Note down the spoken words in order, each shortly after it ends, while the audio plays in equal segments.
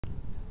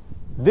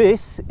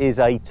This is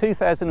a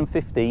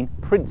 2015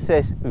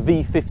 Princess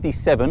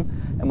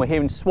V57 and we're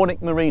here in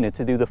Swanwick Marina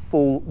to do the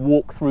full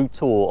walkthrough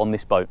tour on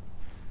this boat.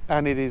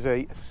 And it is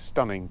a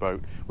stunning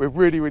boat. We're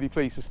really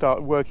pleased to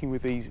start working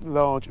with these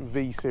large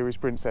V-series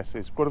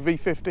Princesses. We've got a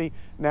V50,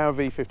 now a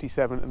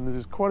V57, and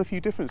there's quite a few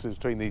differences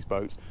between these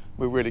boats.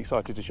 We're really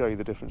excited to show you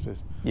the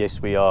differences.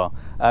 Yes, we are.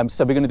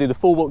 So we're going to do the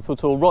full walkthrough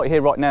tour right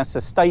here, right now, so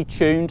stay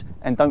tuned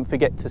and don't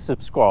forget to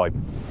subscribe.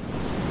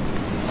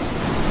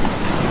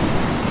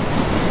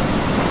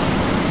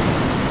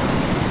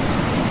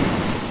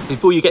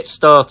 Before you get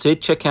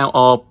started, check out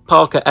our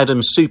Parker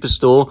Adams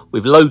Superstore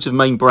with loads of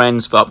main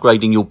brands for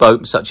upgrading your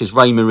boat, such as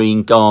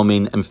Raymarine,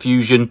 Garmin and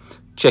Fusion.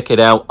 Check it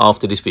out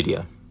after this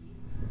video.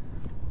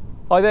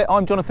 Hi there,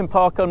 I'm Jonathan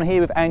Parker. I'm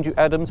here with Andrew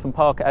Adams from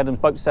Parker Adams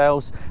Boat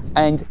Sales,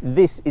 and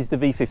this is the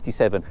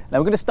V57. Now we're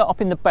going to start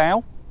up in the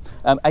bow.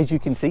 As you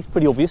can see,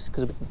 pretty obvious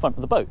because of the front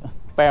of the boat.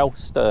 Bow,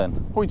 stern.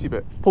 Pointy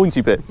bit.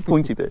 Pointy bit,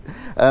 pointy bit.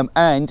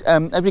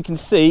 As you can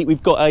see,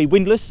 we've got a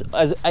windlass,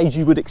 as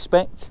you would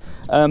expect,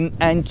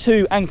 and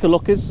two anchor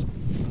lockers.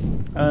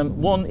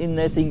 One in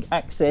there so you can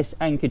access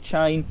anchor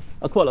chain.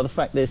 I quite like the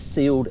fact they're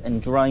sealed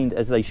and drained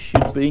as they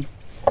should be.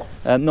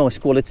 Nice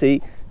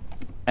quality.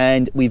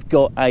 And we've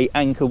got a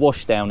anchor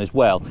washdown as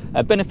well.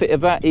 A benefit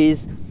of that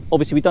is,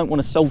 obviously we don't want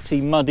a salty,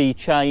 muddy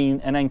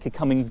chain and anchor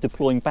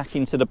deploying back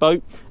into the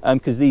boat,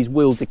 because these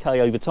will decay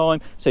over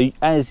time. So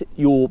as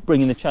you're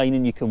bringing the chain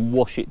in, you can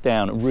wash it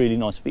down. A really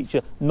nice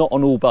feature, not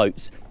on all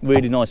boats.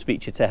 Really nice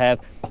feature to have,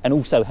 and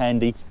also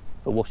handy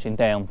for washing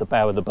down the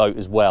bow of the boat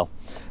as well.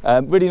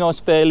 Really nice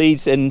fair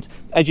leads, and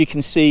as you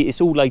can see, it's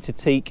all later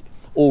teak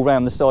all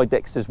around the side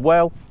decks as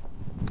well.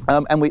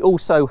 And we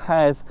also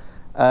have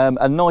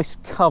a nice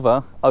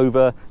cover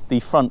over the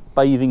front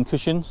bathing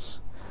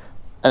cushions,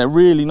 and a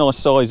really nice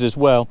size as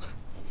well.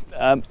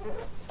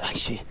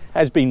 Actually, it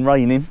has been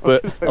raining,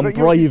 but I'm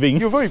braving.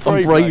 You're very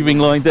brave. I'm braving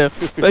lying down.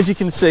 But as you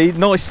can see,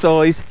 nice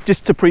size.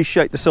 Just to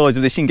appreciate the size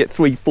of this, you can get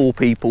 3-4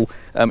 people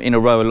in a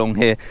row along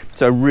here.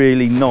 So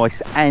really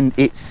nice, and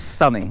it's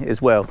sunny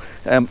as well.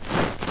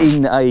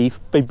 In a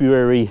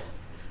February,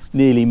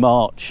 nearly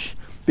March,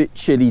 bit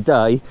chilly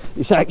day,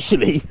 it's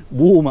actually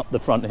warm up the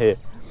front here.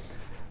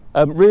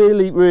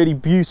 Really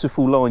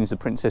beautiful lines the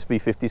Princess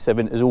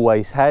V57 has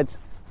always had.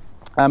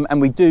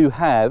 And we do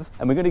have,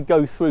 and we're going to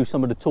go through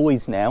some of the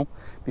toys now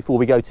before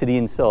we go to the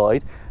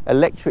inside,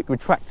 electric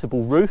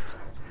retractable roof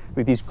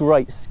with these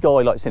great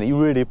skylights in it.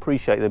 You really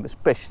appreciate them,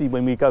 especially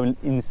when we go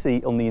in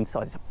see on the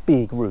inside. It's a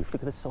big roof.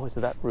 Look at the size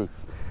of that roof.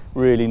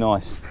 Really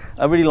nice.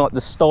 I really like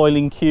the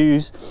styling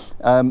cues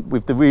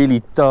with the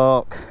really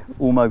dark,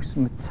 almost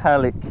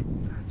metallic,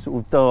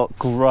 sort of dark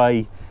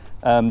grey.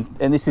 And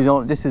this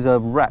is a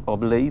wrap, I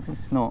believe.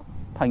 It's not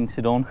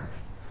painted on,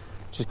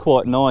 which is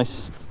quite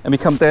nice. And we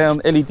come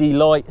down, LED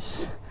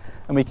lights,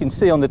 and we can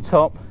see on the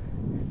top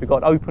we've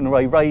got open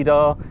array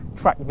radar,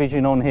 track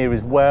vision on here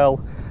as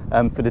well,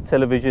 for the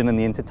television and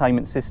the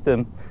entertainment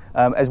system,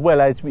 as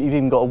well as we've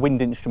even got a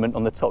wind instrument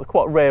on the top.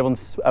 Quite rare on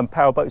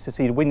power boats to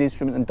see the wind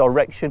instrument and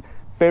direction.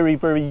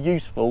 Very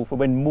useful for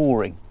when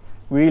mooring.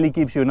 Really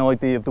gives you an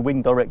idea of the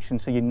wind direction,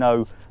 so you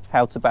know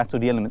how to battle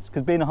the elements,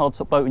 because being a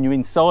hardtop boat when you're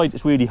inside,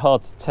 it's really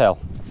hard to tell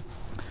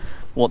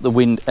what the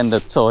wind and the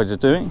tides are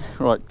doing.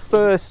 Right,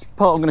 first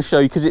part I'm going to show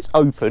you, because it's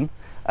open,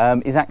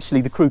 is actually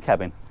the crew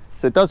cabin.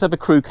 So it does have a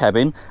crew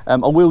cabin. I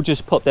will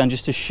just pop down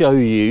just to show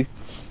you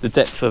the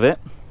depth of it,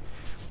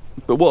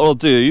 but what I'll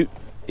do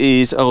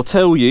is I'll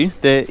tell you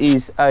there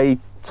is a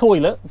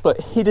toilet,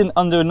 but hidden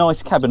under a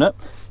nice cabinet.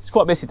 It's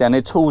quite messy down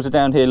there. Tools are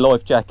down here,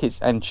 life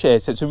jackets and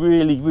chairs, so it's a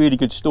really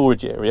good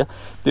storage area.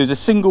 There's a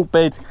single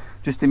bed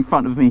just in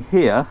front of me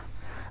here,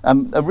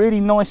 a really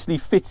nicely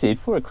fitted,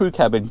 for a crew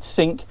cabin,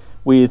 sink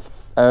with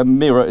a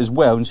mirror as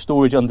well, and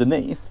storage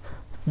underneath.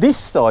 This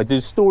side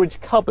there's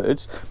storage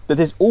cupboards, but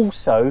there's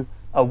also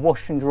a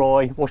wash and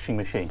dry washing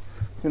machine.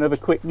 You can have a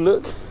quick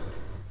look.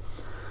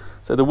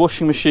 So the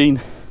washing machine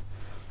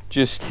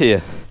just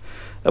here,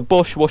 a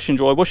Bosch wash and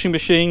dry washing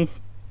machine,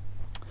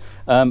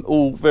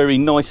 all very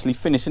nicely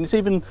finished, and it's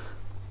even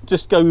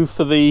just go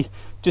for the,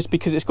 just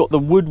because it's got the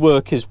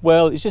woodwork as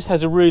well, it just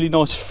has a really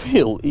nice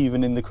feel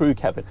even in the crew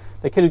cabin.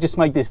 They could have just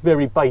made this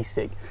very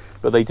basic,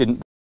 but they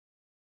didn't.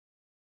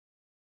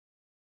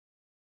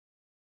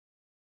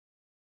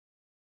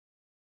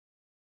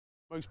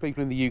 Most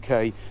people in the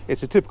UK,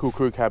 it's a typical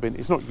crew cabin.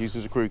 It's not used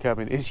as a crew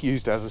cabin, it's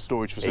used as a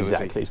storage facility.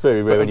 Exactly, it's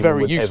very rare. But a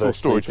very useful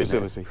storage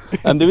facility.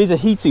 There is a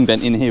heating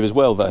vent in here as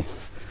well though.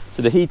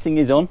 So the heating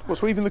is on. Well,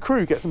 so even the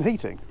crew get some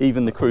heating?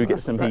 Even the crew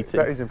gets some heating.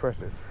 That is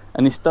impressive.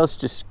 And this does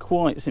just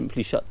quite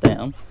simply shut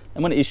down.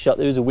 And when it is shut,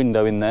 there is a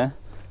window in there.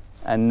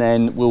 And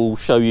then we'll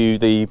show you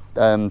the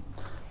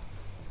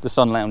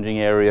sun lounging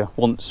area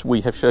once we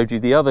have showed you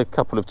the other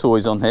couple of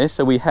toys on here.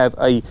 So we have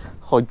a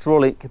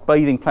hydraulic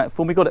bathing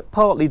platform. We've got it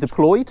partly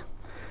deployed.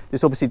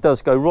 This obviously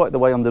does go right the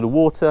way under the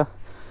water.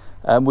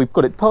 We've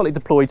got it partly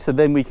deployed, so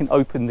then we can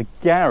open the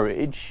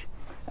garage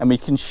and we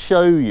can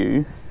show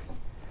you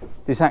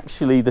this.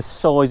 Actually, the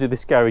size of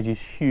this garage is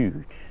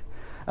huge.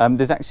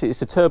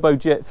 It's a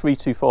turbojet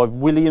 325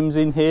 Williams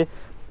in here,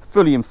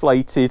 fully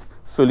inflated,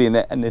 fully in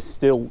there, and there's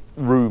still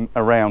room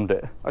around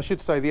it. I should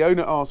say the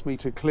owner asked me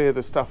to clear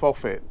the stuff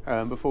off it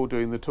before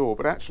doing the tour,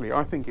 but actually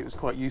I think it was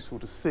quite useful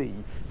to see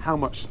how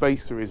much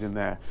space there is in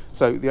there.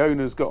 So the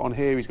owner's got on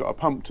here, he's got a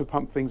pump to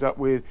pump things up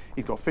with,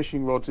 he's got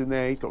fishing rods in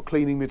there, he's got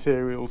cleaning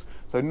materials.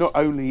 So not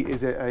only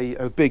is it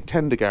a big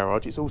tender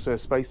garage, it's also a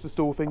space to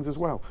store things as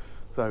well.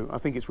 So I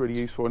think it's really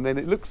useful. And then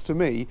it looks to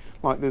me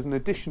like there's an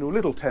additional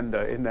little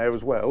tender in there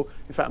as well.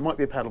 In fact, it might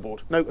be a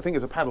paddleboard. No, I think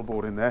there's a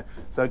paddleboard in there.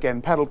 So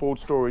again, paddleboard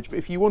storage. But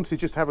if you wanted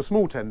just to have a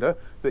small tender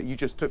that you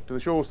just took to the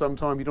shore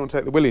sometime, you don't want to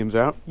take the Williams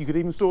out, you could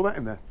even store that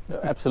in there.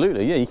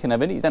 Absolutely, yeah, you can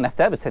have any, you don't have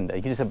to have a tender.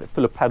 You can just have it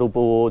full of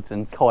paddleboards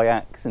and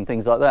kayaks and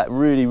things like that.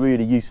 Really,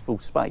 really useful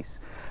space.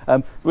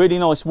 Really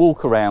nice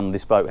walk around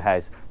this boat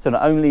has. So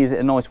not only is it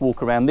a nice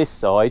walk around this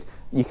side,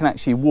 you can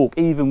actually walk,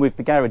 even with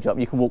the garage up,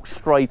 you can walk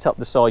straight up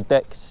the side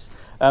decks.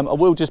 I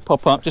will just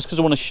pop up, just because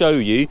I want to show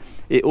you,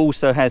 it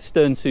also has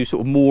stern to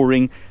sort of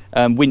mooring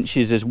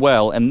winches as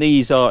well, and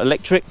these are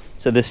electric,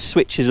 so the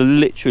switches are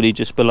literally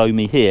just below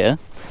me here.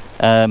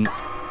 So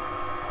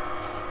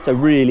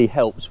really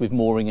helps with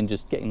mooring and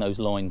just getting those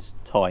lines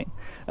tight.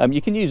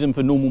 You can use them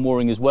for normal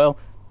mooring as well.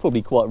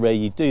 Probably quite rare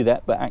you do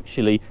that, but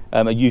actually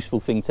a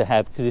useful thing to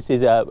have, because this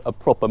is a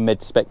proper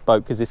med spec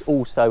boat, because this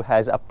also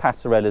has a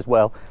passerelle as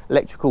well,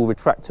 electrical,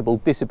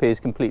 retractable, disappears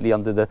completely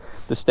under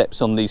the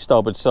steps on the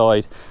starboard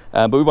side,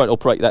 but we won't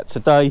operate that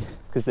today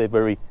because they're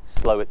very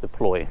slow at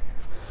deploy,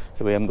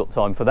 so we haven't got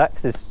time for that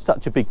because it's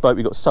such a big boat,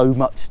 we've got so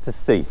much to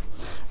see.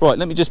 Right,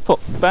 let me just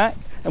pop back.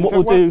 And what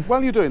we'll do...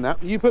 While you're doing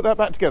that, you put that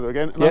back together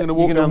again, and I'm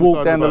going to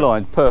walk down the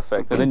line.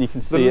 Perfect, and then you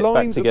can see it back together. The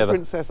lines of the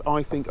Princess,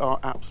 I think, are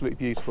absolutely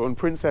beautiful, and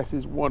Princess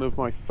is one of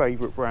my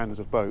favourite brands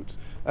of boats.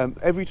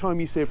 Every time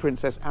you see a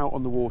Princess out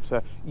on the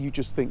water, you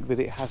just think that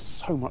it has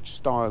so much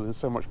style and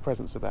so much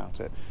presence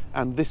about it,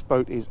 and this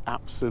boat is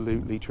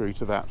absolutely true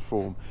to that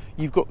form.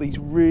 You've got these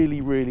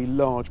really, really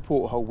large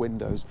porthole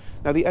windows.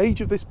 Now, the age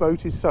of this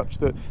boat is such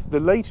that the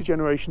later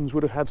generations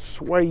would have had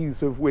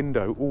swathes of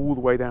window all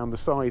the way down the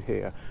side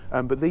here,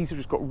 but these have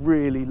just got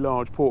really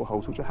large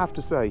portholes, which I have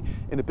to say,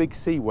 in a big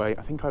seaway,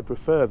 I think I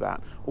prefer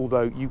that,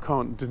 although you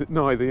can't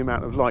deny the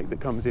amount of light that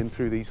comes in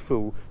through these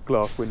full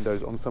glass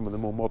windows on some of the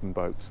more modern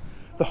boats.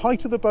 The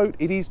height of the boat,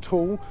 it is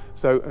tall,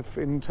 so if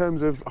in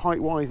terms of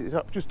height-wise, it's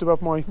up just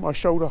above my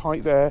shoulder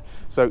height there,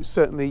 so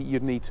certainly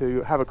you'd need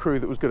to have a crew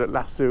that was good at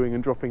lassoing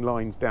and dropping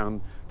lines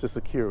down to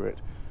secure it.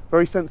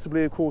 Very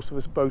sensibly, of course,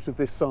 with a boat of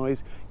this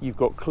size, you've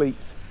got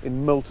cleats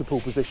in multiple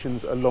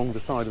positions along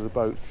the side of the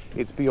boat.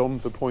 It's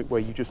beyond the point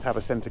where you just have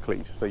a centre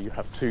cleat, so you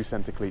have two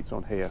centre cleats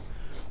on here.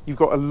 You've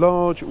got a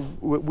large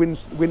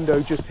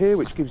window just here,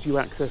 which gives you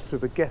access to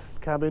the guest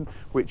cabin,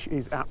 which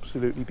is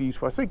absolutely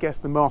beautiful. I say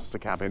guest, the master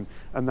cabin,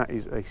 and that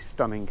is a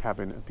stunning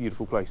cabin, a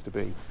beautiful place to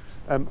be.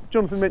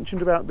 Jonathan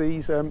mentioned about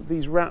these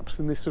wraps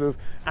and this sort of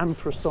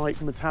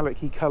anthracite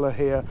metallic-y colour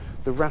here.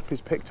 The wrap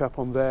is picked up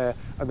on there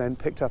and then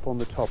picked up on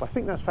the top. I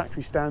think that's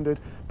factory standard,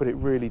 but it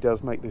really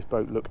does make this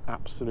boat look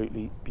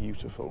absolutely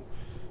beautiful.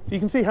 So you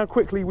can see how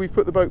quickly we've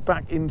put the boat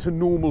back into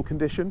normal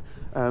condition.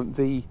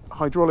 The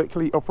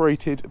hydraulically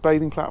operated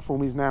bathing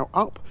platform is now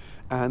up,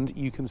 and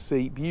you can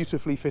see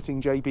beautifully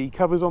fitting JB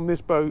covers on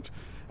this boat,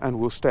 and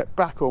we'll step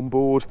back on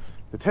board.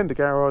 The tender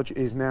garage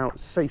is now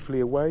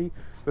safely away.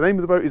 The name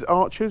of the boat is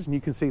Archers, and you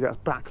can see that's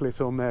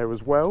backlit on there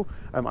as well.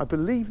 I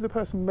believe the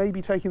person may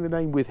be taking the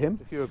name with him.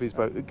 A few of his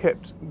boats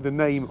kept the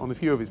name on a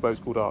few of his boats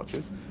called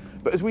Archers.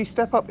 But as we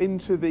step up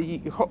into the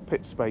hot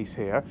pit space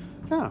here,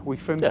 we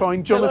can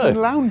find Jonathan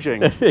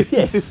lounging.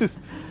 Yes.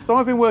 So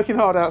I've been working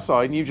hard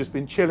outside and you've just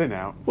been chilling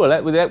out. Well,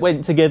 that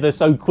went together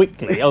so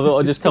quickly, I thought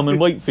I'd just come and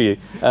wait for you.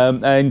 So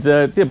I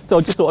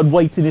just thought I'd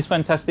wait in this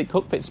fantastic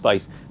cockpit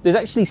space. There's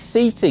actually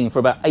seating for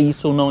about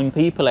 8 or 9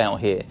 people out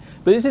here.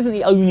 But this isn't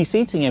the only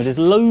seating area, there's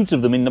loads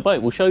of them in the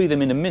boat. We'll show you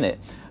them in a minute.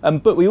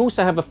 But we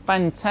also have a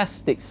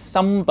fantastic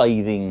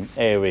sunbathing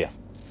area.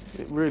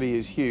 It really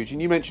is huge.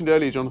 And you mentioned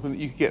earlier, Jonathan, that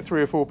you could get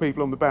 3 or 4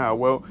 people on the bow.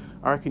 Well,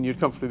 I reckon you'd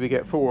comfortably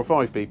get 4 or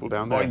 5 people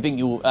down there. I think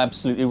you're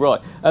absolutely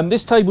right.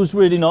 This table's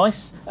really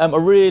nice. I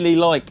really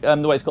like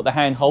the way it's got the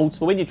handholds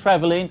for when you're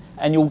travelling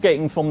and you're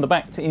getting from the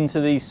back into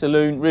the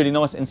saloon, really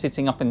nice and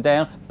sitting up and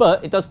down.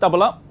 But it does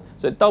double up,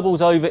 so it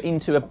doubles over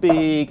into a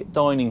big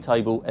dining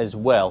table as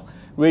well.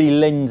 Really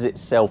lends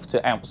itself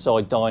to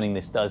outside dining,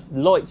 this does.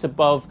 Lights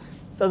above,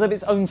 does have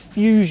its own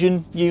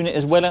fusion unit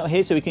as well out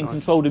here, so we can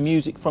control the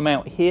music from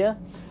out here.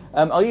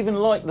 I even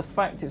like the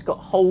fact it's got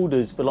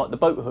holders for like the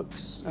boat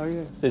hooks. Oh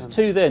yes. So there's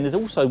 2 there, and there's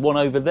also one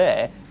over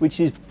there, which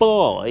is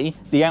by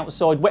the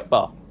outside wet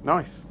bar.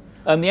 Nice.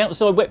 The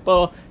outside wet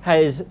bar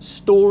has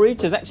storage.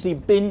 There's actually a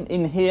bin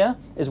in here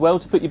as well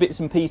to put your bits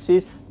and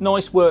pieces.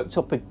 Nice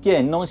worktop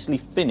again, nicely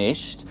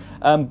finished,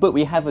 but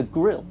we have a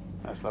grill.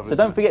 That's lovely. So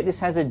don't forget this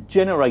has a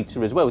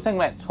generator as well. We're talking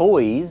about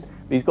toys,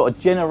 but he's got a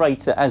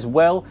generator as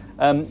well.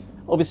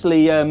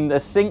 Obviously a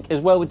sink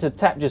as well, which the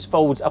tap just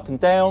folds up and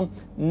down,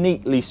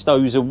 neatly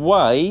stows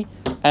away,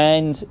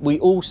 and we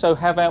also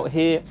have out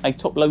here a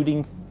top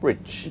loading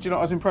fridge. Do you know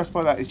what I was impressed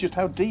by that? Is just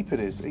how deep it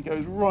is. It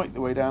goes right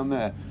the way down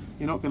there.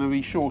 You're not going to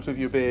be short of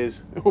your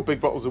beers or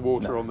big bottles of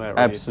water on there, are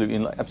absolutely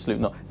not,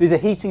 absolutely not. There's a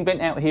heating vent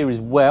out here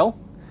as well,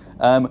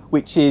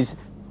 which is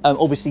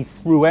obviously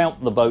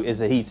throughout the boat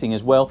is a heating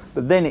as well,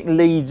 but then it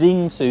leads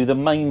into the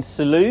main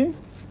saloon,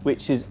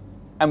 which is,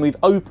 and we've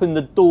opened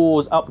the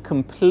doors up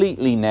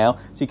completely now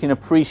so you can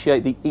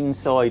appreciate the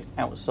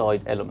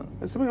inside-outside element.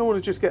 And something I want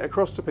to just get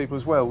across to people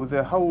as well, with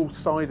the whole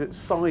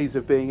size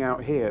of being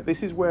out here,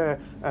 this is where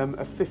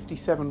a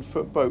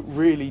 57-foot boat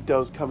really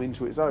does come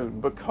into its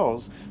own,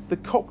 because the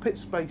cockpit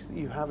space that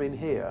you have in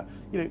here,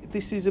 you know,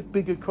 this is a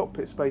bigger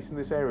cockpit space in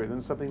this area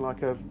than something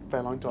like a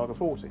Fairline Tiger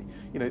 40.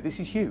 You know, this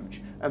is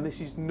huge, and this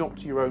is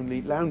not your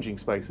only lounging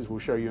space, as we'll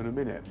show you in a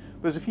minute.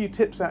 There's a few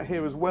tips out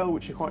here as well,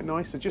 which are quite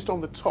nice. So just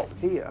on the top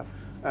here,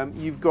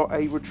 you've got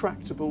a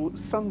retractable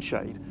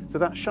sunshade. So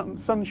that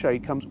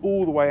sunshade comes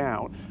all the way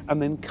out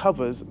and then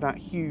covers that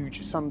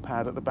huge sun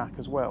pad at the back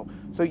as well.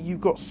 So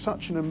you've got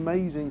such an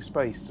amazing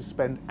space to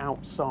spend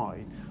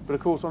outside. But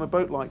of course, on a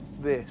boat like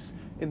this,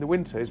 in the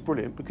winter, it's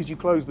brilliant because you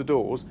close the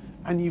doors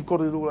and you've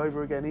got it all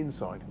over again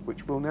inside,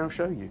 which we'll now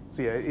show you.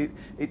 So yeah,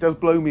 it does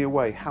blow me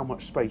away how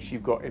much space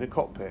you've got in a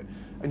cockpit.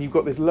 And you've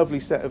got this lovely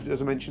set of,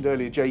 as I mentioned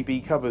earlier,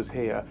 JB covers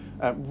here,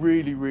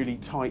 really, really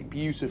tight,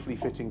 beautifully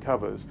fitting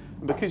covers.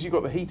 And because you've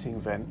got the heating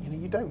vent, you know,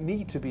 you don't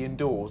need to be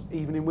indoors,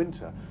 even in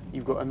winter.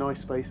 You've got a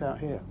nice space out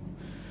here.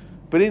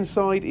 But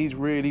inside is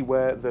really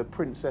where the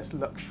Princess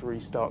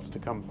luxury starts to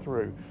come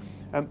through.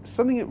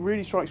 Something that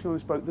really strikes me on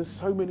this boat, there's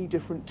so many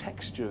different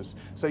textures.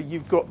 So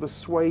you've got the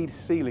suede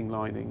ceiling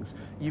linings,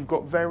 you've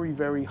got very,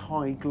 very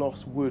high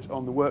gloss wood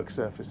on the work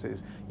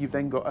surfaces, you've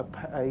then got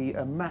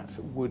a matte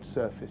wood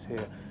surface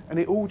here, and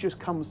it all just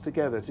comes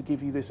together to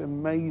give you this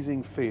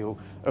amazing feel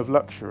of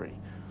luxury.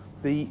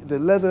 The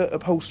leather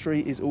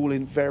upholstery is all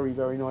in very,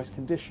 very nice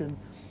condition,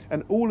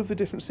 and all of the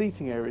different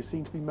seating areas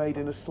seem to be made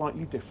in a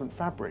slightly different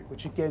fabric,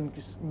 which again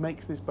just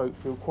makes this boat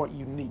feel quite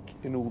unique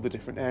in all the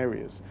different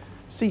areas.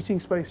 Seating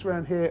space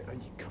around here,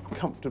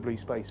 comfortably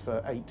spaced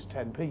for 8 to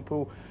 10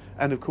 people,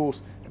 and of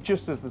course,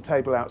 just as the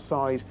table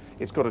outside,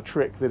 it's got a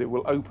trick that it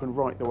will open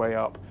right the way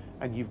up,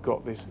 and you've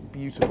got this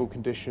beautiful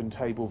condition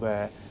table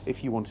there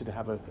if you wanted to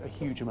have a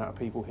huge amount of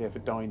people here for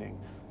dining.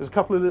 There's a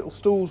couple of little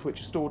stools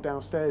which are stored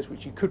downstairs,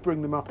 which you could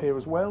bring them up here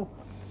as well.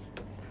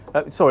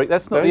 Sorry,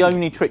 that's not the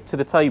only trick to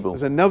the table.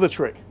 There's another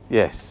trick.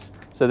 Yes,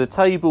 so the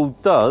table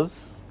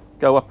does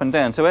go up and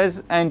down. So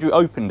as Andrew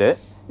opened it,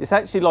 it's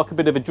actually like a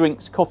bit of a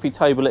drinks coffee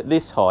table at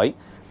this height,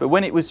 but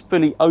when it was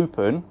fully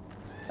open,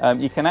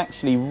 you can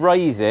actually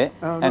raise it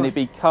and it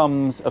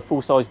becomes a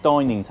full-size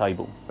dining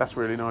table. That's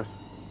really nice.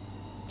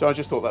 I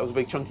just thought that was a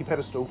big chunky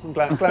pedestal. I'm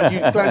glad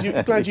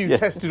you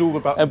tested all the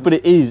buttons. But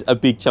it is a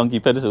big chunky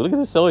pedestal. Look at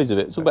the size of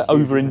it. It's all about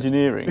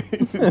over-engineering.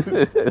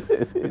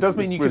 It does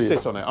mean you can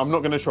sit on it. I'm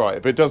not going to try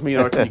it, but it does mean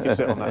I reckon you can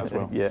sit on that as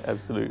well. Yeah,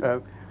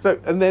 absolutely.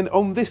 And then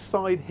on this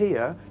side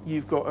here,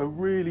 you've got a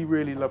really,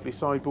 really lovely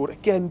sideboard.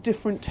 Again,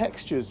 different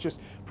textures. Just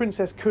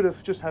Princess could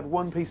have just had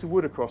one piece of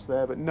wood across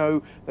there, but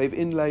no, they've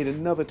inlaid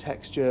another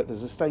texture.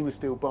 There's a stainless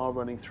steel bar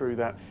running through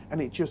that, and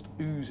it just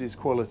oozes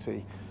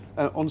quality.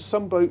 On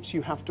some boats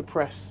you have to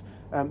press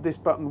this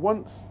button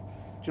once.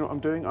 Do you know what I'm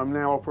doing? I'm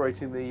now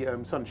operating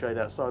the sunshade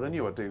outside. I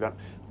knew I'd do that.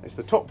 It's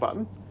the top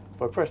button.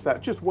 If I press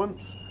that just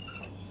once,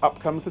 up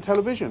comes the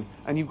television,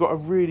 and you've got a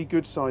really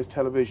good sized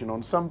television.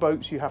 On some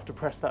boats you have to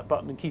press that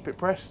button and keep it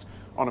pressed.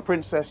 On a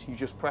Princess you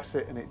just press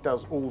it and it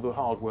does all the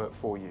hard work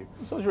for you.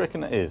 What size do you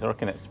reckon that is? I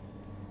reckon it's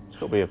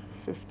got to be a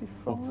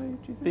 55, do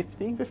you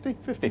think? 50?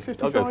 50,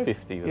 55? I'll go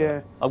 50 with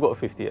that. I've got a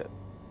 50 yet.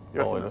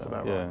 That's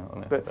about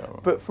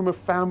right. But from a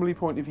family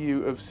point of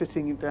view of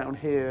sitting down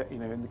here, you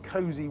know, in the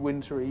cosy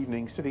winter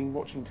evening, sitting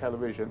watching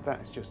television,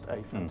 that is just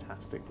a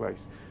fantastic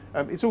place.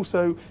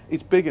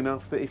 It's big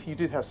enough that if you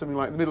did have something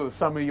like in the middle of the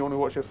summer, you want to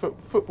watch a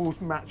football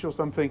match or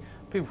something,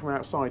 people from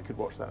outside could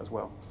watch that as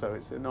well. So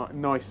it's a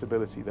nice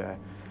ability there.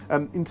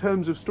 In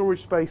terms of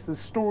storage space, there's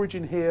storage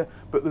in here,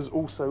 but there's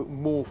also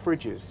more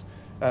fridges.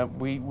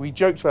 We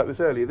joked about this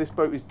earlier. This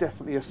boat is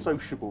definitely a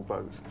sociable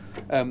boat.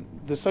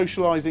 The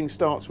socialising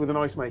starts with an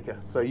ice maker.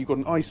 So you've got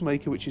an ice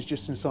maker which is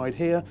just inside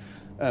here.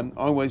 I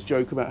always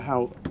joke about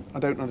how I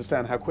don't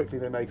understand how quickly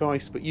they make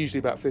ice, but usually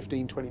about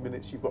 15-20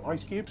 minutes you've got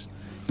ice cubes.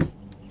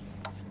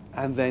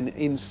 And then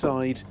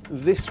inside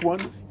this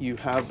one you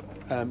have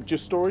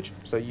just storage.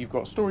 So you've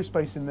got storage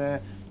space in there,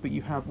 but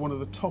you have one of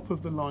the top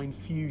of the line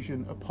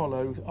Fusion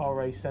Apollo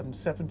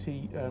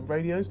RA770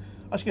 radios.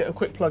 I should get a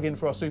quick plug in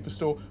for our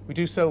Superstore. We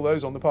do sell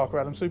those on the Parker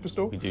Adams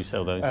Superstore. We do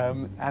sell those.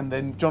 And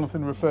then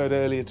Jonathan referred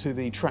earlier to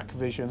the Track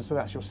Vision, so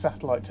that's your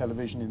satellite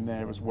television in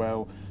there as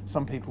well.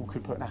 Some people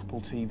could put an Apple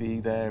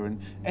TV there,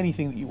 and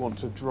anything that you want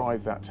to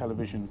drive that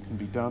television can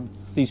be done.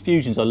 These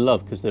Fusions I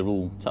love because they're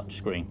all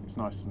touchscreen. It's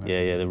nice, isn't it?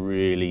 Yeah, they're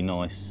really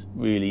nice,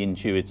 really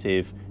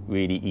intuitive,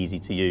 really easy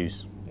to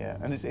use. Yeah,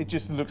 and it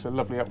just looks a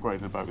lovely upgrade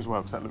in the boat as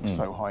well, because that looks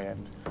so high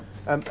end.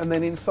 And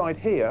then inside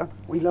here,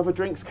 we love a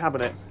drinks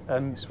cabinet,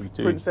 and yes, we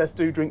do. Princess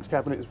do drinks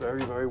cabinets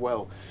very, very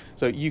well.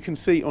 So you can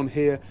see on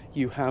here,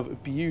 you have a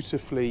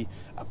beautifully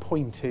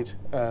appointed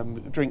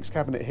drinks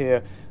cabinet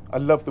here. I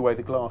love the way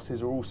the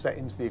glasses are all set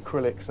into the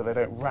acrylic so they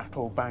don't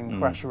rattle, bang,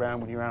 crash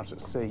around when you're out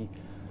at sea.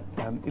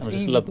 It's I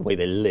just love the way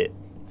they're lit.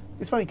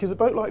 It's funny because a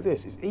boat like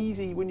this, it's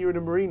easy when you're in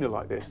a marina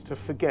like this to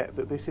forget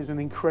that this is an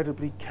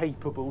incredibly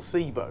capable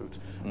sea boat.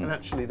 And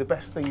actually the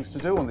best things to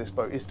do on this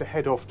boat is to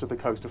head off to the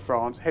coast of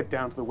France, head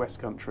down to the West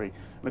Country.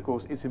 And of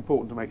course it's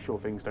important to make sure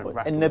things don't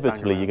rattle.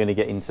 Inevitably you're going to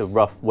get into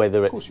rough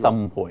weather at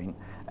some point.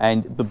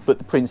 But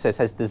the Princess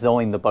has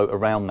designed the boat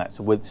around that.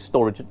 So with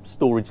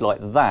storage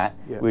like that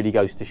really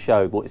goes to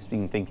show what it's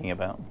been thinking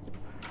about.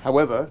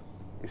 However,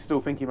 it's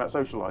still thinking about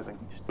socialising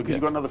because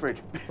you've got another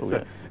fridge. Oh, so,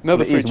 yeah.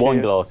 another fridge. It is wine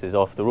here. Glasses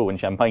after all, and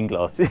champagne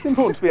glasses. It's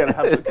important to be able to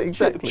have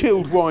exactly.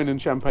 chilled wine and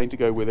champagne to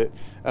go with it.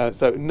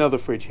 So another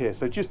fridge here.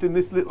 So just in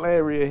this little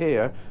area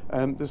here,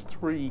 there's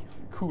 3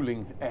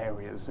 cooling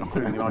areas,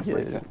 including the ice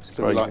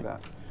so we like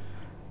that.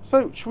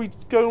 So should we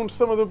go on to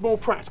some of the more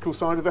practical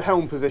side of the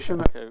helm position?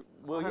 That's,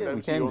 Well, hand yeah, over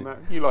we to you can on that.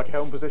 You like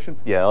helm position?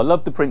 Yeah, I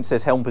love the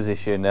Princess helm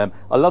position.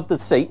 I love the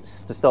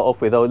seats to start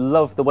off with. I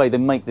love the way they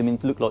make them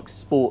look like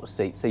sports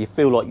seats, so you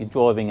feel like you're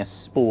driving a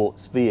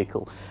sports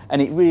vehicle.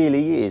 And it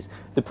really is.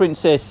 The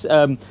Princess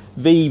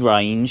V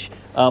range,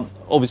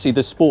 obviously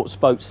the sports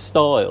boat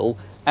style,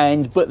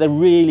 but they're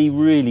really,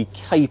 really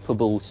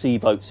capable sea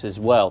boats as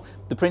well.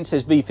 The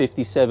Princess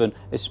V57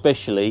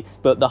 especially,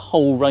 but the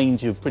whole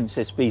range of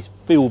Princess Vs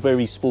feel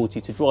very sporty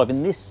to drive,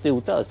 and this still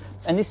does.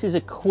 And this is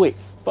a quick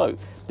boat.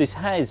 This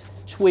has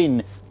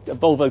twin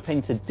Volvo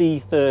Penta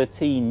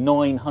D13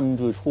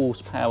 900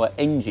 horsepower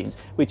engines,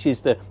 which is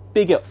the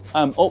bigger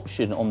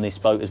option on this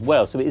boat as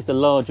well. So it is the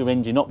larger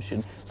engine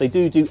option. They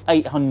do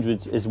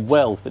 800s as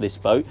well for this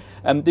boat.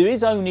 There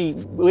is only,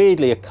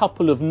 weirdly, a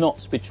couple of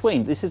knots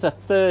between. This is a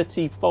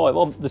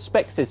 35, the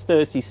spec says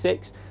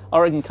 36. I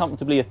reckon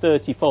comfortably a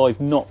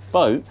 35 knot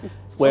boat,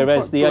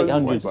 whereas the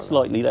 800s are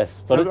slightly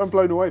less. But I'm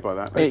blown away by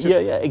that. Yeah,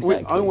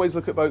 exactly. I always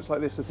look at boats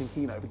like this and think,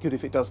 you know, it'd be good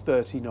if it does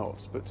 30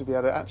 knots, but to be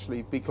able to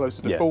actually be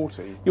closer to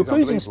 40. Your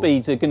cruising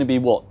speeds are going to be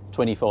what,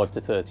 25 to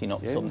 30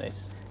 knots on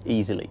this,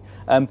 easily.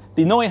 The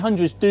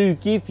 900s do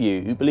give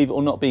you, believe it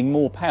or not, being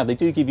more power, they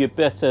do give you a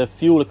better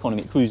fuel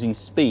economy at cruising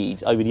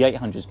speeds over the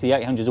 800s, because the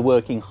 800s are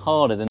working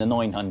harder than the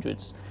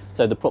 900s.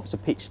 So the props are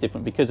pitched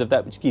different because of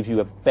that, which gives you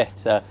a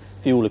better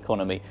fuel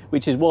economy,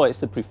 which is why it's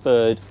the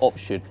preferred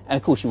option. And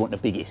of course you want the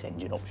biggest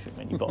engine option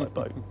when you buy a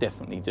boat,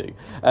 definitely do.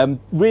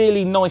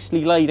 Really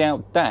nicely laid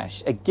out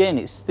dash. Again,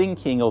 it's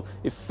thinking of,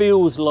 it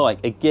feels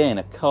like, again,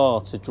 a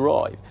car to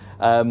drive.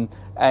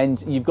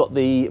 And you've got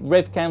the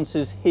rev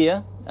counters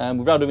here,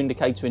 rudder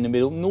indicator in the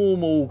middle,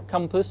 normal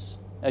compass,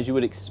 as you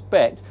would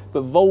expect,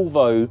 but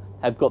Volvo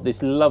have got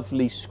this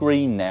lovely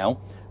screen now.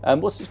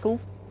 What's this called?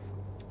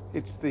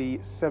 It's the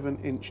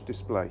 7-inch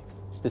display.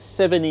 It's the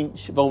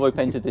 7-inch Volvo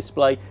Penta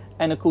display,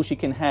 and of course you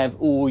can have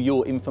all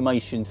your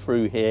information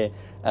through here,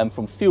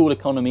 from fuel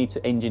economy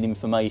to engine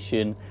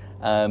information,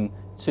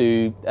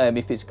 to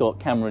if it's got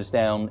cameras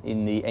down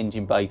in the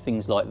engine bay,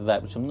 things like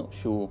that, which I'm not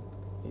sure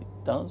it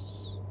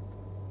does.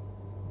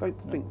 Don't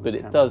think but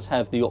it does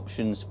have the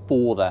options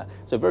for that.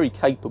 So a very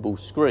capable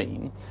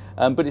screen,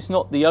 but it's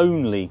not the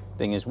only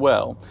thing as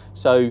well.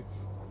 So,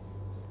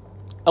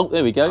 oh,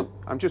 there we go.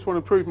 I just want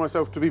to prove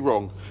myself to be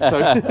wrong.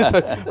 So,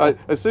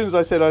 as soon as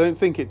I said I don't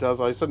think it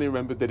does, I suddenly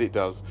remembered that it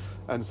does.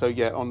 And so,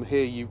 yeah, on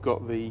here you've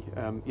got the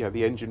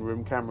the engine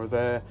room camera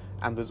there,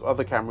 and there's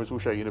other cameras we'll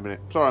show you in a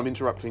minute. Sorry, I'm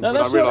interrupting. No,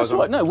 that's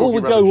right. No, well,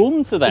 we'll go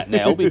on to that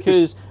now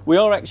because we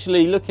are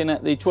actually looking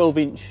at the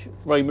 12-inch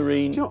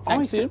Raymarine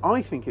Axiom.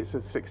 I think it's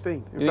a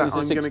 16. In fact,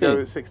 I'm going to go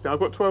with 16. I've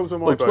got 12s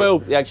on my boat.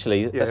 12,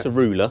 actually, that's a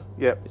ruler.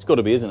 Yeah. It's got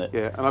to be, isn't it?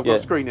 Yeah, and I've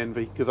got screen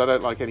envy because I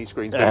don't like any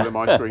screens better than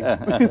my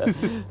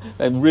screens.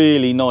 A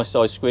really nice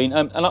size screen.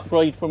 An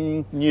upgrade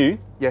from new.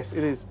 Yes,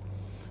 it is.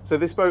 So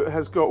this boat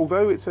has got,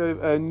 although it's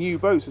a new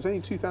boat, so it's only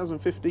a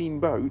 2015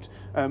 boat,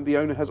 the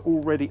owner has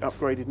already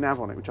upgraded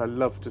nav on it, which I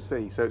love to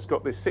see. So it's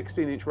got this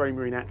 16-inch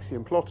Raymarine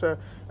Axiom plotter,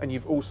 and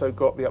you've also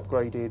got the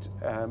upgraded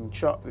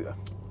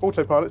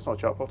autopilot, it's not a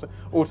chart plotter,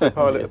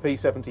 autopilot, a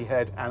P70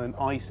 head and an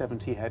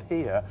I70 head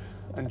here.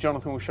 And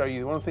Jonathan will show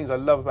you, one of the things I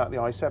love about the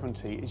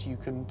I70 is you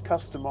can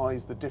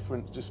customise the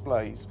different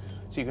displays.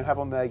 So you can have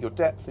on there your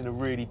depth in a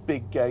really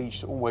big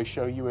gauge to always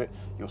show you it,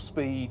 your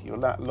speed, your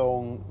lat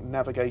long,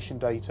 navigation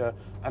data,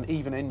 and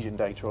even engine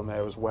data on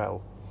there as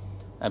well.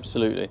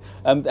 Absolutely.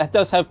 It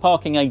does have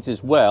parking aids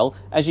as well.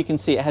 As you can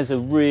see, it has a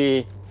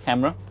rear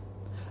camera.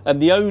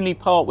 The only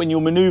part when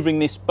you're manoeuvring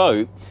this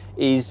boat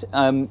is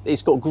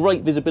it's got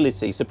great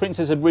visibility. So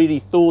Princess had really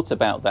thought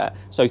about that.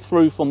 So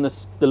through from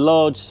the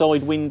large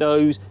side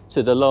windows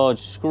to the large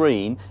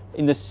screen,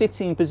 in the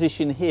sitting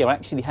position here, I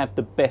actually have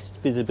the best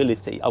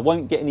visibility. I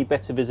won't get any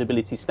better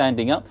visibility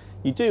standing up.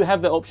 You do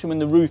have that option when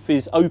the roof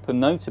is open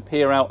though to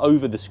peer out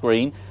over the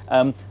screen.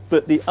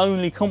 But the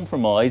only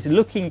compromise,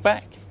 looking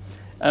back,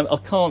 I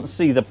can't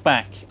see the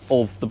back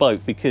of the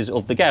boat because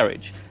of the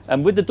garage.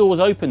 With the doors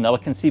open though, I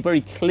can see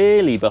very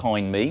clearly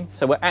behind me.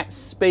 So we're at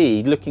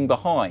speed looking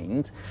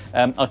behind.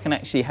 I can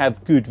actually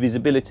have good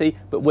visibility,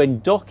 but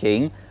when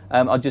docking,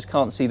 I just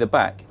can't see the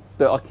back.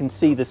 But I can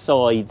see the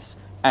sides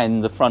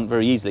and the front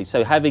very easily.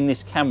 So having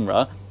this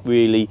camera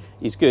really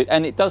is good.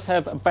 And it does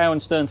have a bow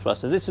and stern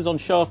thruster. This is on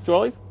shaft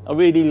drive. I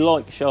really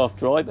like shaft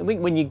drive. I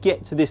think when you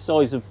get to this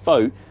size of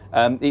boat,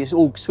 it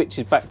all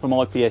switches back from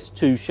IPS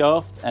to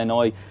shaft, and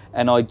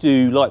I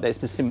do like that. It's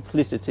the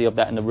simplicity of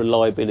that and the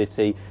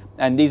reliability.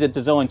 And these are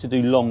designed to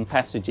do long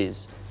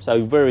passages,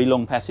 so very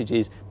long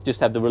passages just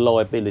have the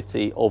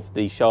reliability of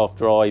the shaft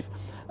drive,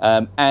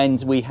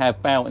 and we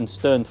have bow and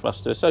stern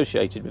thruster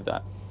associated with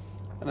that.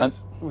 And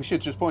we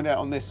should just point out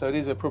on this, so it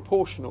is a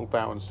proportional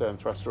bow and stern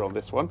thruster on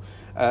this one,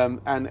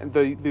 and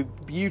the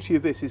beauty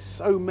of this is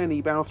so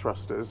many bow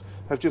thrusters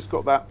have just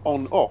got that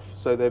on-off,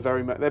 so they're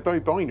very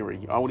binary.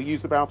 I want to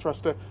use the bow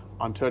thruster,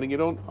 I'm turning it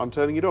on, I'm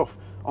turning it off.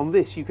 On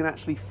this, you can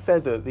actually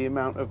feather the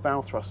amount of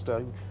bow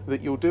thruster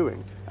that you're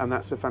doing, and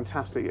that's a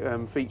fantastic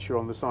feature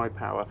on the side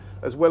power,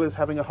 as well as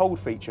having a hold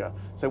feature.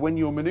 So when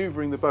you're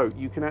manoeuvring the boat,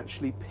 you can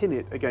actually pin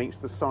it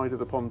against the side of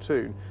the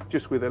pontoon,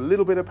 just with a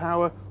little bit of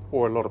power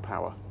or a lot of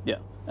power. Yeah,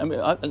 I mean,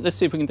 let's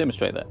see if we can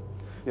demonstrate that.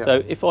 Yeah.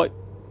 So if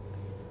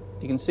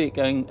you can see it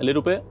going a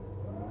little bit.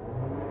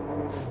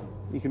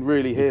 You can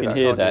really hear that. You can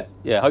hear that.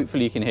 Yeah,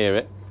 hopefully you can hear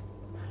it.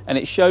 And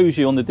it shows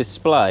you on the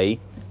display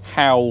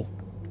how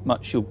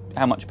much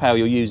power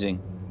you're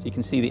using. So you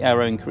can see the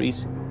arrow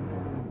increase.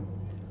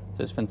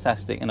 So it's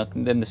fantastic. And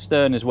then the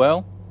stern as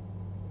well.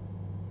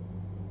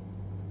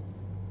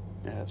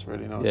 Yeah, it's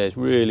really nice. Yeah, it's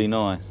really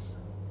nice.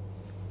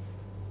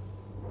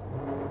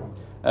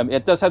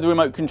 It does have the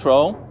remote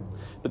control,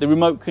 but the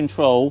remote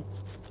control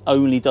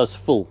only does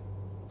full.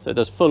 So it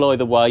does full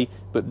either way,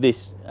 but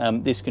this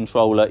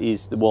controller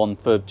is the one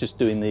for just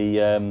doing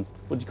the,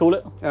 what do you call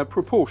it?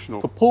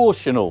 Proportional.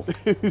 Proportional.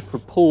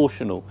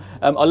 Proportional.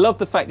 I love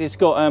the fact it's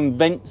got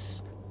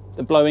vents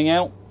blowing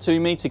out to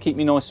me to keep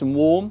me nice and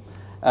warm.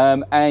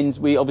 And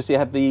we obviously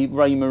have the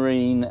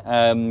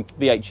Raymarine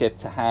VHF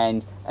to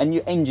hand, and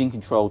your engine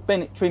control.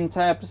 Bennett trim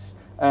tabs.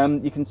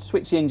 You can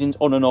switch the engines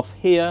on and off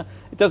here.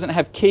 It doesn't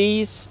have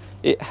keys.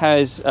 It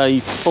has a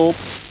fob.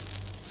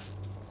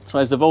 So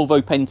it has the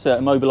Volvo Penta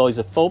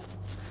immobiliser fob,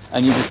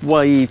 and you just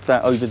wave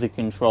that over the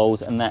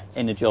controls, and that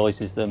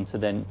energises them to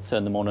then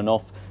turn them on and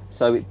off.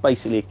 So it's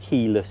basically a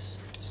keyless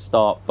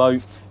start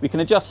boat. We can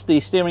adjust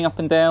the steering up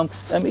and down,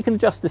 and we can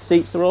adjust the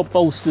seats. There are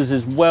bolsters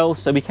as well,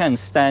 so we can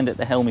stand at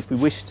the helm if we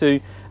wish to.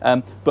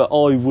 But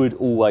I would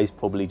always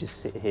probably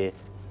just sit here,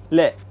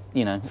 let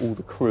all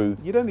the crew.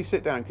 You'd only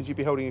sit down because you'd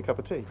be holding a cup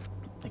of tea.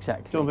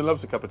 Exactly. Jonathan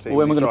loves a cup of tea. Well,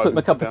 when we're going to put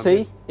my cup of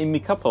tea in my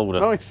cup holder.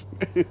 Nice.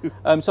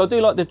 So I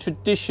do like the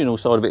traditional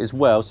side of it as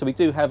well. So we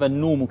do have a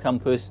normal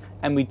compass,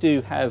 and we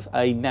do have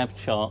a nav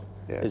chart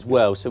as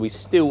well. So we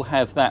still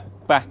have that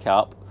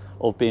backup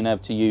of being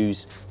able to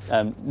use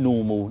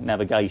normal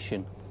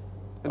navigation.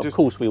 And of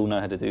course, we all know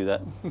how to do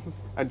that.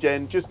 And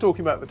Jen, just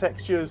talking about the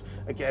textures,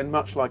 again,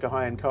 much like a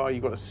high-end car,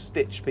 you've got a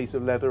stitched piece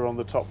of leather on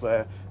the top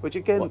there, which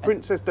again,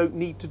 Princess don't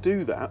need to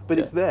do that, but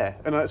it's there,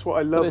 and that's what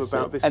I love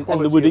about this quality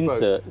and the wood of boat.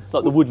 insert, it's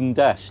like the wooden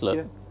dash, look.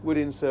 Yeah, wood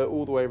insert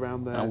all the way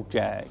around there. Old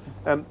jag.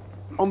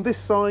 On this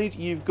side,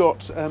 you've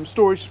got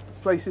storage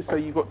places, so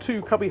you've got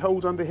two cubby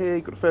holes under here,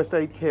 you've got a first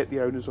aid kit,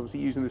 the owner's obviously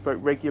using this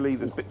boat regularly,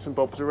 there's bits and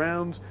bobs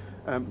around.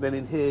 Then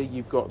in here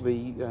you've got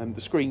the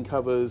screen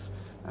covers,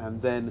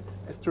 and then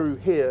through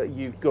here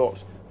you've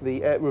got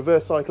the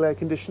reverse cycle air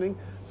conditioning.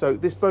 So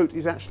this boat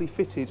is actually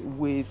fitted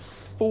with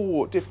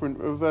 4 different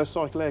reverse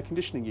cycle air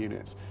conditioning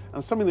units,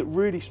 and something that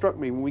really struck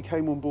me when we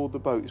came on board the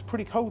boat, it was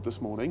pretty cold this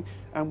morning,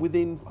 and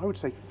within, I would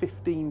say,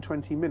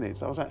 15-20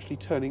 minutes I was actually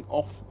turning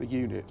off the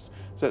units.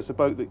 So it's a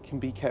boat that can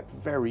be kept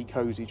very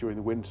cosy during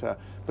the winter,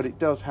 but it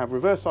does have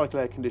reverse cycle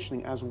air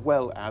conditioning as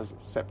well as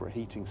separate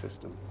heating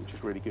system, which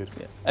is really good.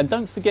 Yeah. And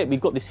don't forget,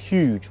 we've got this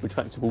huge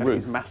retractable roof.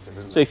 It's massive,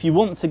 isn't it? So if you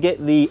want to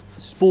get the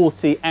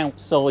sporty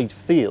outside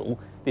feel,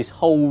 this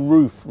whole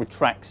roof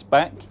retracts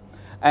back.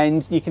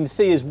 And you can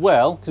see as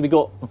well, because we've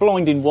got a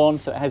blind in one,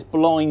 so it has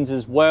blinds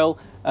as well,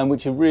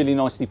 which are really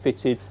nicely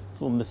fitted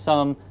from the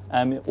sun,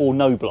 or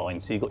no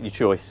blinds, so you've got your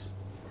choice.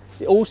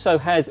 It also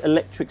has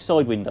electric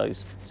side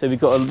windows. So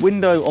we've got a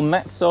window on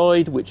that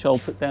side, which I'll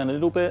put down a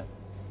little bit.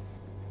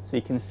 So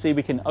you can see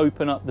we can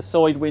open up the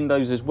side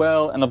windows as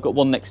well, and I've got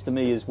one next to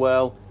me as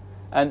well.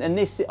 And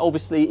this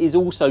obviously is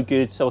also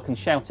good, so I can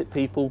shout at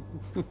people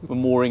for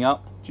mooring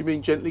up. Do you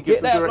mean gently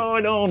give them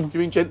line on? Do you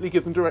mean gently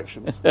give them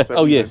directions?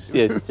 Oh yes,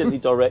 yes, gently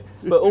direct.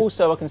 But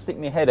also I can stick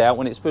my head out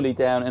when it's fully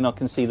down, and I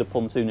can see the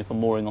pontoon if I'm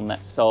mooring on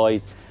that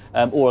side,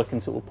 or I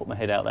can sort of put my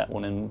head out that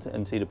one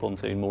and see the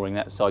pontoon mooring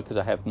that side, because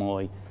I have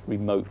my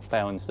remote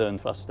bow and stern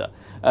thruster.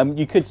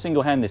 You could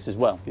single hand this as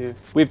well. Yeah.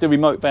 With the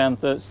remote bow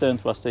and stern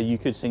thruster, you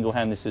could single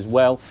hand this as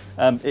well.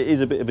 It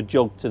is a bit of a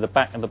jog to the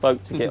back of the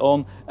boat to get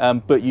on,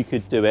 but you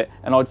could do it,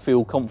 and I'd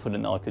feel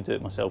confident that I could do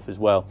it myself as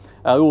well.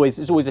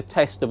 It's always a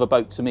test of a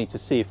boat to me to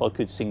see if I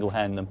could single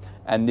hand them,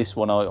 and this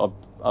one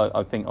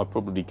I think I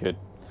probably could.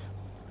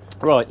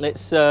 Right,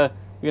 let's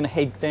We're going to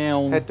head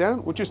down. Head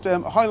down. We'll just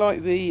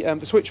highlight the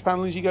switch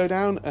panel as you go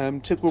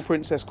down. Typical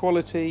Princess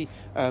quality.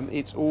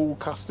 It's all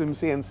custom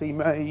CNC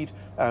made.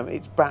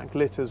 It's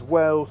backlit as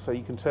well, so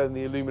you can turn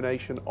the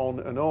illumination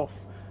on and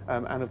off.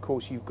 And of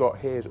course you've got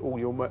here all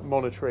your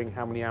monitoring,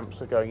 how many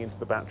amps are going into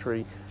the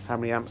battery, how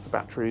many amps the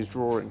battery is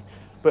drawing.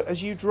 But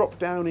as you drop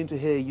down into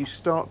here, you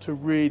start to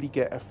really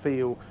get a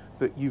feel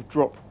that you've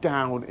dropped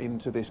down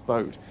into this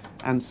boat.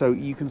 And so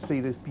you can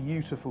see this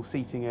beautiful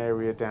seating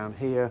area down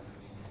here.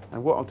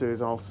 And what I'll do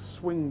is I'll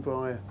swing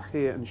by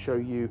here and show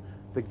you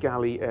the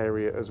galley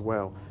area as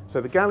well.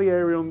 So the galley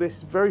area on this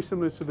is very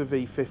similar to the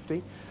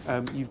V50.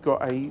 You've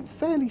got a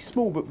fairly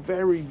small but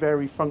very,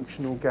 very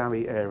functional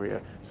galley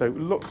area. So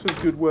lots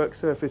of good work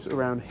surface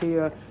around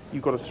here.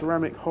 You've got a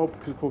ceramic hob,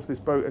 because of course this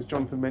boat, as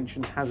Jonathan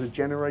mentioned, has a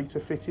generator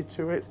fitted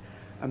to it.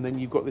 And then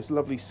you've got this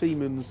lovely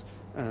Siemens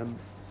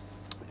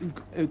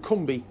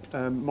combi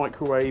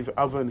microwave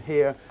oven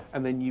here,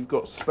 and then you've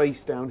got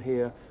space down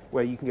here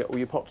where you can get all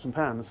your pots and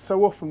pans.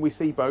 So often we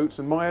see boats,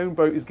 and my own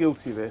boat is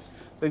guilty of this,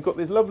 they've got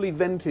this lovely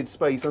vented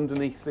space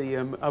underneath the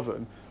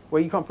oven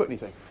where you can't put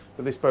anything.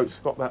 But this boat's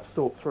got that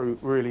thought through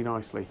really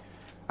nicely.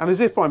 And as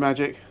if by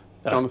magic,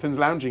 Jonathan's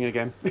lounging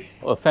again.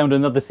 I found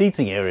another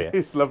seating area.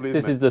 It's lovely, isn't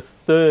it? This is the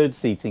third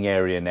seating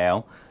area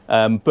now.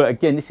 But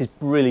again, this is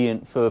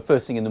brilliant for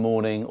first thing in the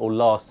morning or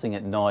last thing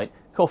at night,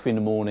 coffee in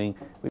the morning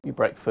with your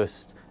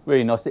breakfast.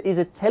 Really nice. There is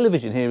a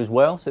television here as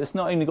well, so it's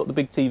not only got the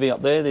big TV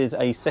up there, there's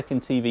a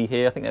second TV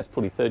here. I think that's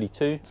probably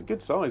 32. It's a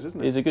good size,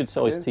 isn't it? It is a good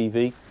size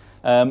TV.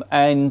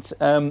 And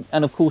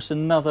of course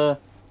another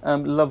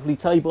lovely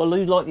table. I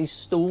do like these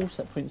stools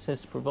that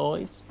Princess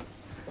provides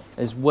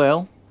as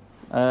well.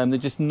 They're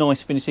just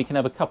nice finish. You can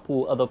have a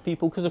couple other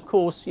people, because of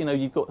course, you know,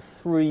 you've got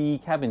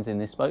 3 cabins in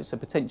this boat, so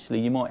potentially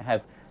you might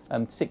have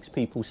 6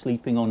 people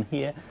sleeping on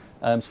here,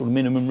 sort of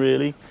minimum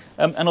really.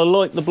 And I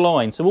like the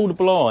blinds. So all the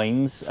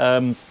blinds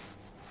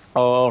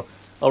are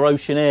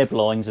ocean air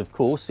blinds, of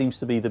course, seems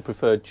to be the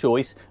preferred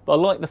choice. But I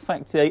like the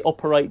fact they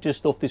operate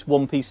just off this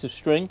one piece of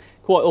string.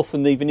 Quite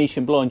often the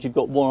Venetian blinds, you've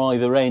got one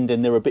either end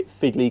and they're a bit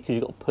fiddly because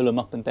you've got to pull them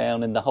up and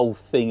down, and the whole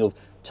thing of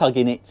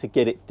tugging it to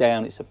get it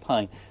down, it's a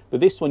pain.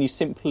 But this one you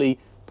simply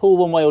pull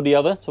one way or the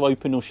other to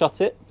open or shut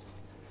it,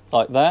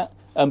 like that.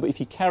 But if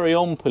you carry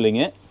on pulling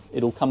it,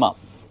 it'll come up.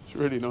 It's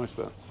really nice,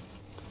 that.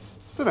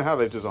 I don't know how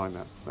they've designed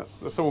that.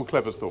 That's someone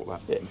clever's thought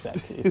that. Yeah,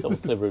 exactly. It's someone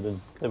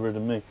cleverer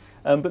than me.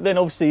 But then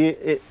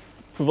obviously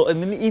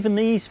and even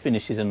these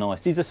finishes are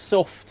nice. These are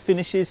soft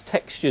finishes,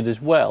 textured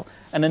as well,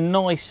 and a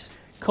nice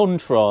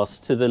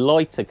contrast to the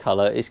lighter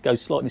colour. It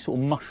goes slightly sort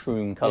of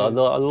mushroom colour.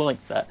 Yeah. I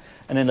like that.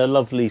 And then a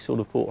lovely sort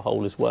of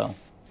porthole as well.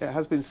 It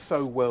has been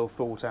so well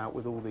thought out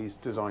with all these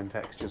design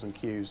textures and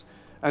cues.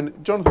 And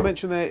Jonathan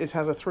mentioned there it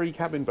has a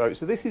 3-cabin boat.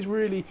 So this is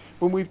really,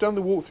 when we've done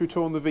the walkthrough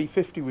tour on the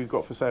V50 we've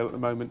got for sale at the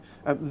moment,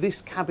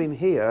 this cabin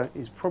here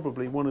is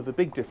probably one of the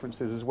big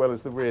differences, as well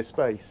as the rear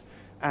space.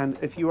 And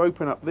if you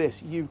open up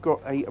this, you've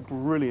got a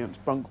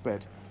brilliant bunk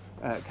bed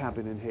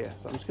cabin in here.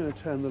 So I'm just going to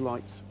turn the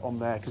lights on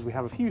there, because we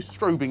have a few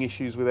strobing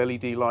issues with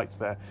LED lights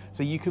there.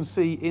 So you can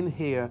see in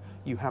here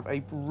you have a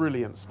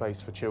brilliant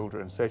space for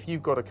children. So if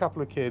you've got a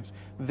couple of kids,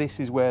 this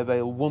is where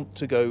they'll want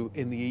to go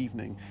in the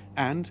evening.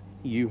 And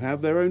you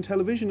have their own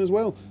television as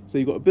well. So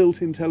you've got a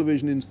built-in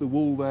television into the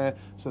wall there,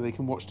 so they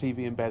can watch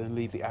TV in bed and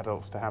leave the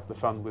adults to have the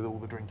fun with all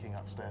the drinking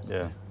upstairs.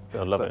 Yeah,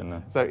 I love it in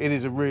there. So it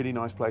is a really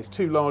nice place.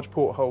 2 large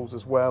portholes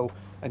as well,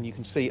 and you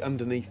can see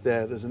underneath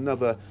there's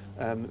another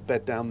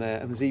bed down there,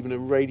 and there's even a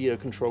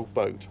radio-controlled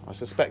boat. I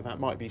suspect that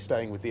might be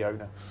staying with the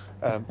owner,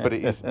 but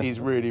it is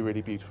really,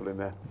 really beautiful in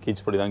there.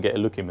 Kids probably don't get a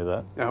look in with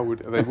that.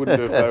 They wouldn't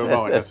do if they were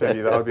mine, I tell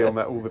you that. I'd be on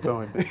that all the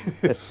time.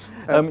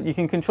 You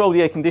can control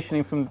the air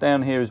conditioning from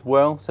down here as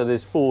well. So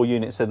there's 4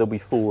 units, so there'll be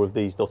 4 of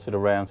these dotted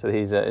around. So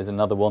here's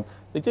another one.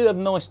 They do have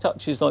nice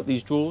touches like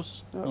these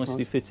drawers,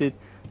 nicely fitted.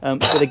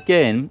 But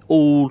again,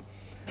 all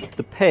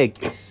the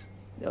pegs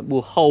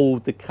will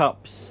hold the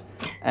cups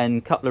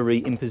and cutlery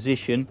in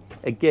position,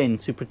 again,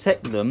 to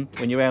protect them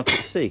when you're out at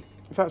sea.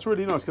 In fact, it's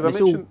really nice, because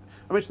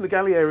I mentioned the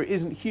galley area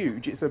isn't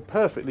huge. It's a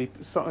perfectly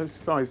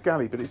sized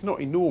galley, but it's not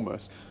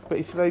enormous. But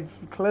if they've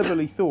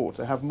cleverly thought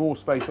to have more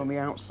space on the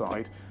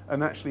outside,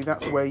 and actually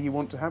that's where you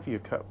want to have your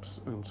cups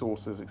and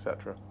saucers,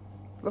 etc.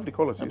 Lovely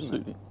quality, absolutely.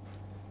 Isn't it?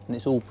 And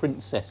it's all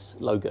Princess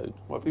logoed.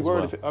 Well,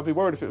 I'd be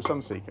worried if it was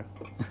Sunseeker.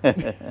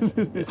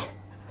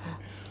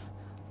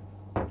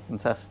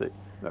 Fantastic.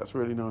 That's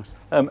really nice.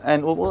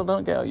 And well,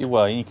 don't get out of your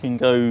way. You can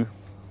go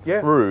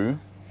through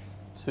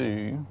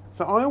to...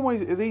 So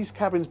these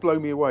cabins blow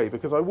me away,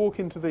 because I walk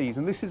into these,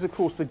 and this is of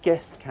course the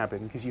guest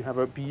cabin, because you have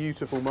a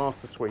beautiful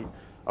master suite.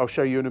 I'll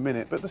show you in a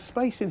minute, but the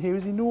space in here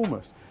is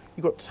enormous.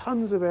 You've got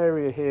tons of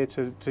area here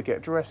to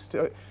get dressed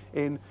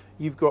in.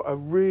 You've got a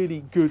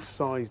really good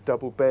sized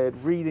double bed,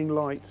 reading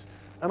lights,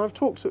 And I've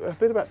talked a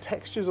bit about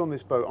textures on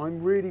this boat.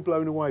 I'm really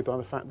blown away by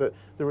the fact that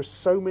there are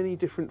so many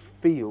different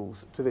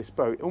feels to this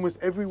boat. Almost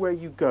everywhere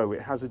you go,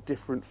 it has a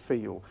different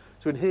feel.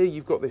 So in here,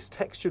 you've got this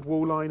textured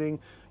wall lining.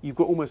 You've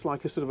got almost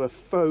like a sort of a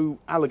faux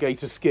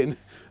alligator skin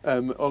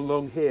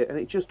along here. And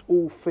it just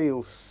all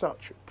feels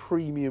such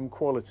premium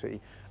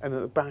quality. And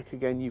at the back,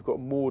 again, you've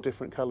got more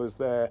different colours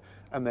there.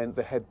 And then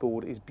the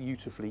headboard is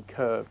beautifully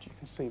curved. You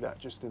can see that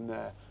just in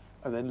there.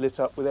 And then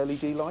lit up with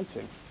LED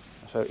lighting.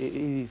 So it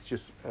is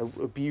just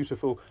a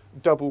beautiful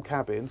double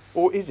cabin,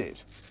 or is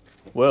it?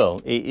 Well,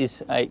 it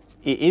is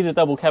a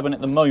double cabin at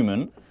the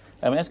moment.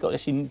 It's got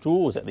actually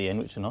drawers at the end,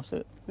 which are nice.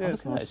 Yeah,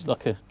 it's nice. It's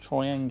like a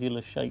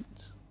triangular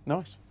shaped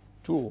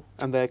drawer.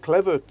 And they're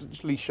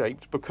cleverly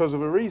shaped because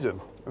of a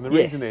reason. And the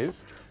reason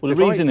is... Well,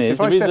 the reason is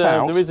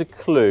there is a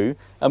clue,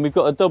 and we've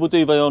got a double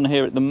duvet on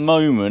here at the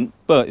moment,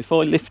 but if I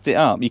lift it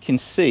up, you can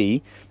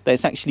see that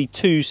it's actually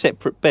two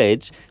separate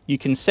beds you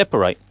can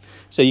separate.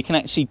 So you can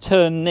actually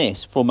turn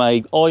this from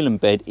an island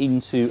bed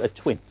into a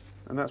twin.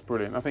 And that's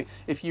brilliant. I think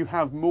if you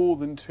have more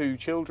than 2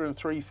 children,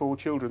 3, 4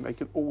 children, they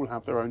can all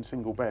have their own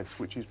single beds,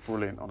 which is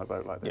brilliant on a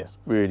boat like this. Yes,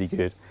 really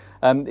good.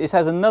 This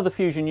has another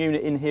fusion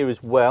unit in here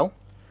as well.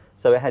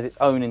 So it has its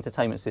own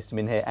entertainment system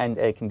in here and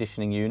air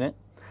conditioning unit.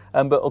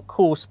 But of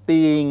course,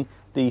 being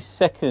the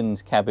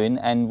second cabin,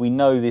 and we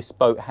know this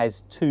boat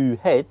has 2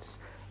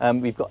 heads,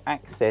 we've got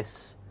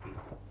access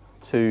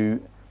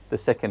to the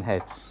second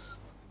heads.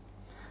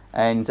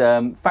 And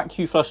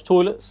vacuum flush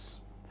toilets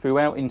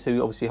throughout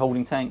into obviously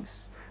holding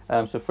tanks,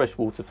 so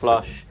freshwater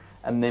flush.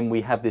 And then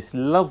we have this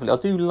lovely, I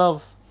do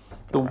love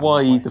the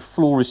way the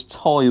floor is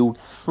tiled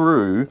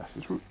through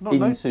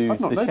into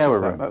the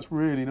shower room. That's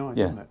really nice,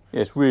 isn't it?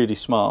 Yeah, it's really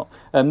smart.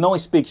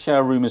 Nice big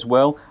shower room as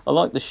well. I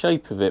like the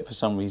shape of it for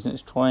some reason.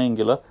 It's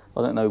triangular.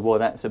 I don't know why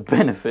that's a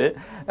benefit.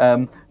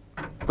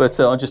 But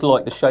I just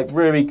like the shape.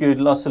 Really good,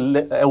 lots of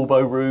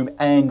elbow room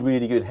and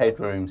really good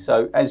headroom.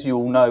 So as you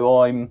all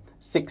know, I'm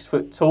 6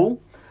 foot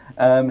tall.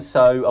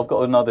 So I've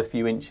got another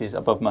few inches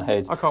above my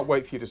head. I can't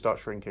wait for you to start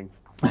shrinking.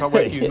 I can't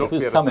wait for you not to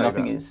be able to say that. I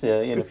think it's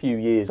in a few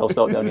years I'll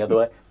start going the other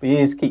way. The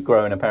ears keep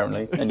growing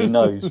apparently, and your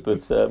nose,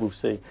 but we'll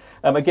see.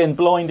 Again,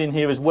 blind in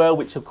here as well,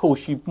 which of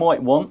course you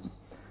might want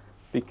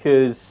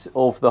because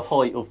of the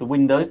height of the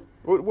window.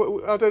 I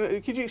don't know.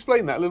 Could you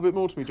explain that a little bit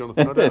more to me,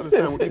 Jonathan? I don't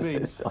understand what you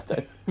mean. I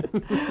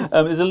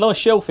don't. There's a nice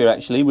shelf here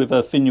actually with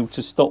a finial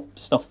to stop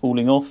stuff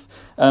falling off,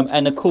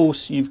 and of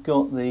course you've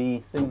got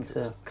the thing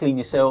to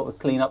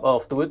clean up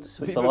afterwards.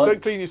 Which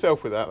Don't clean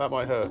yourself with that. That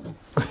might hurt.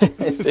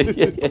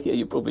 yeah,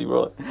 you're probably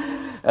right.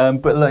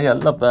 But yeah, I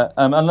love that,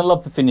 and I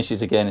love the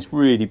finishes again. It's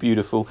really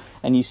beautiful,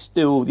 and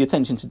the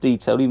attention to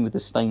detail, even with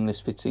the stainless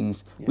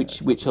fittings,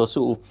 which are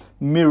sort of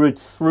mirrored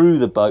through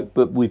the boat,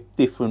 but with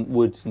different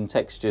woods and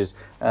textures.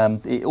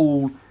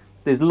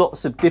 There's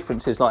lots of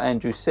differences, like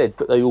Andrew said,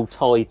 but they all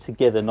tie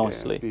together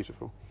nicely. Yeah, it's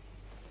beautiful.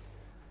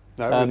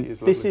 No, it really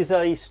is lovely. This is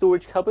a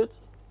storage cupboard.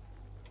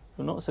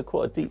 Well, not so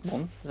quite a deep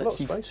one. There's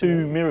actually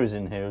 2 mirrors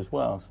in here as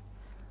well.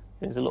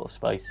 There's a lot of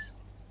space.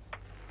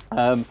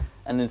 And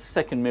there's a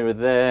second mirror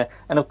there.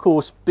 And of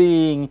course,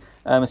 being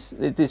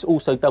this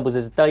also doubles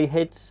as day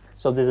heads.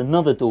 So there's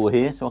another door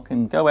here, so I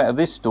can go out of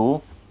this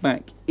door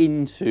back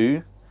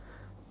into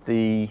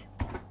the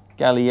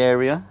galley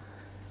area.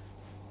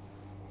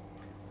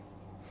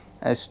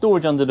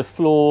 Storage under the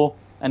floor,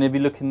 and if you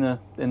look in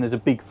there's a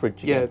big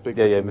fridge again.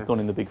 We've gone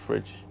in the big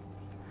fridge.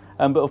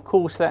 But of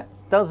course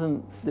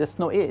that's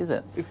not it, is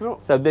it? It's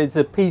not. So there's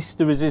a piece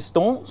de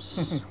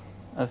resistance,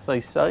 as they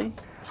say.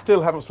 Still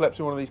haven't slept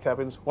in one of these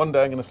cabins. One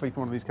day I'm going to sleep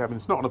in one of these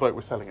cabins. Not on a boat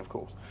we're selling, of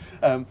course.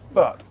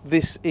 But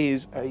this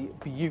is a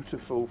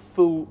beautiful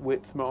full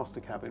width master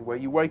cabin where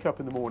you wake up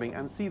in the morning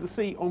and see the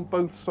sea on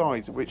both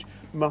sides, which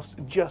must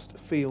just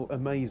feel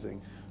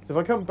amazing. So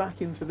if I come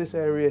back into this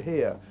area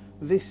here,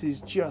 this is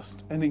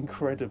just an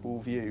incredible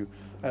view.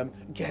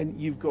 Again,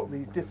 you've got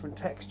these different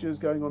textures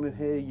going on in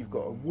here. You've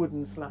got a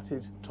wooden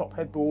slatted top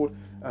headboard,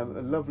 a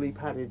lovely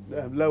padded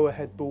lower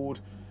headboard,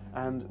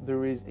 and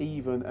there is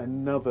even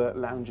another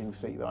lounging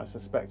seat that I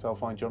suspect I'll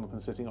find Jonathan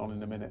sitting on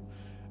in a minute.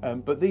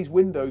 But these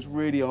windows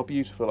really are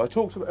beautiful. I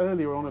talked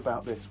earlier on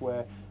about this,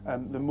 where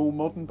the more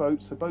modern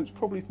boats, the boats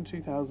probably from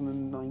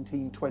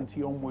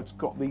 2019-20 onwards,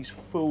 got these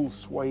full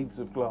swathes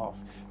of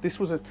glass. This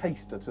was a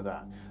taster to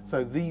that.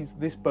 So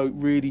this boat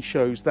really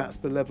shows that's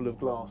the level of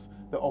glass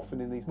that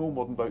often in these more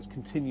modern boats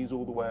continues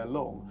all the way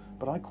along.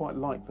 But I quite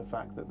like the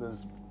fact that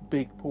there's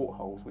big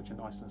portholes which are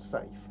nice and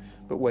safe,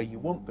 but where you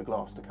want the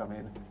glass to come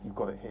in, you've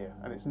got it here,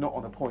 and it's not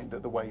on a point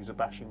that the waves are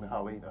bashing the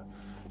hull either.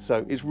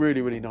 So it's really,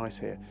 really nice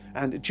here.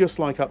 And just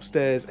like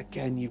upstairs,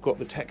 again, you've got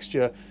the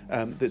texture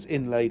that's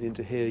inlaid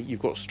into here.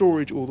 You've got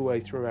storage all the way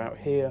throughout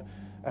here.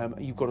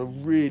 You've got a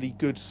really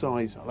good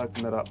size, I'll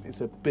open that up,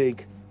 it's a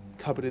big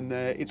cupboard in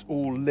there. It's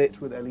all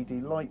lit with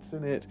LED lights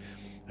in it.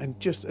 And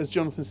just as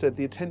Jonathan said,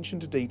 the attention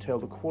to detail,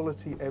 the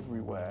quality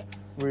everywhere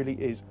really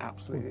is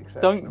absolutely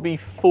exceptional. Don't be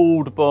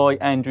fooled by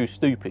Andrew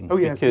stooping. Oh,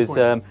 yeah, because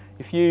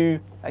if you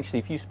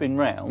spin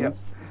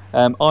round,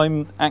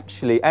 I'm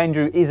actually,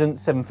 Andrew isn't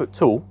 7 foot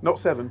tall. Not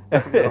 7,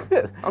 definitely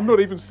not. I'm not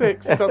even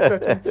 6, it's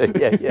upsetting.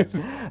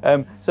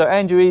 Yeah. So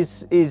Andrew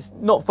is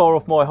not far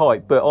off my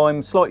height, but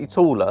I'm slightly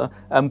taller.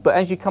 But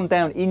as you come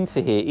down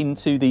into here,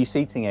 into the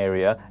seating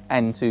area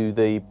and to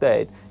the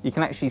bed, you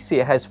can actually see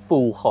it has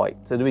full height.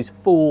 So there is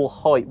full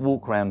height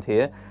walk around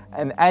here.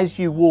 And as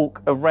you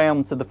walk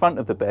around to the front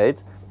of the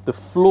bed, the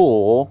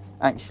floor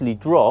actually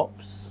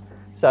drops.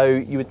 So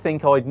you would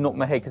think I'd knock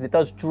my head, because it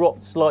does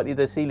drop slightly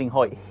the ceiling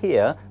height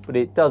here, but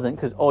it doesn't,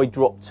 because I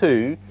drop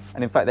too.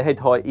 And in fact, the head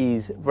height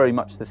is very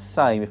much the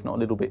same, if not a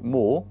little bit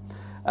more.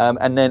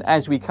 And then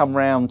as we come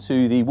round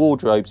to the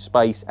wardrobe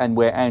space and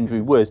where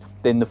Andrew was,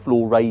 then the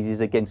floor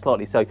raises again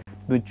slightly. So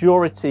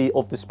majority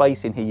of the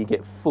space in here, you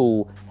get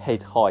full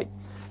head height.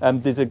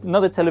 There's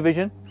another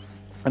television,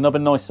 another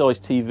nice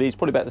sized TV. It's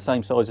probably about the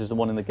same size as the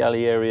one in the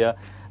galley area.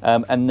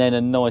 And then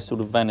a nice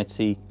sort of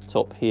vanity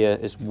top here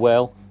as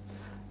well.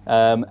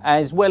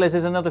 As well as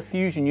there's another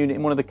fusion unit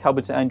in one of the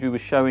cupboards that Andrew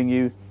was showing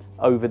you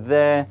over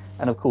there.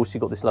 And of course,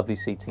 you've got this lovely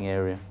seating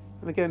area.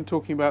 And again,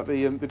 talking about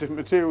the different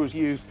materials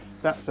used,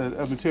 that's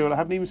a material I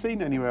haven't even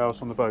seen anywhere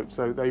else on the boat.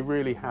 So they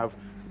really have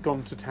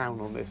gone to town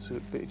on this.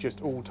 It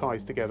just all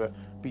ties together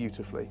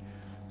beautifully.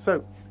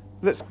 So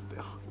let's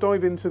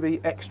dive into the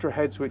extra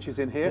head switch is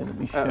in here.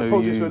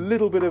 Apologies for a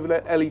little bit of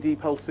LED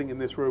pulsing in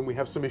this room. We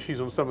have some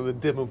issues on some of the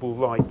dimmable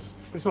lights,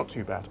 but it's not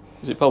too bad.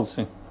 Is it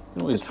pulsing?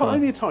 A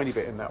tiny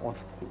bit in that one.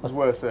 It was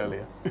worse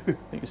earlier. I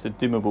think it's the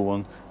dimmable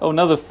one. Oh,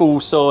 another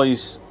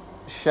full-size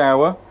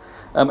shower.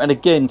 And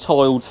again,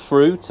 tiled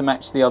through to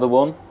match the other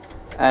one.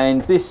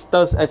 And this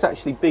it's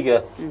actually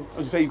bigger.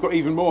 As I say, you've got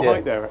even more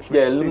height there, actually.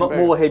 Yeah,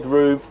 more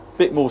headroom, a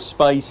bit more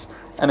space.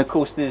 And of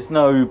course, there's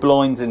no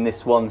blinds in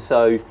this one.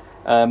 So,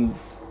 so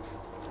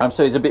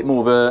it's a bit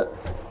more of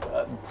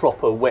a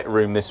proper wet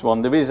room, this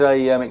one. There is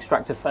a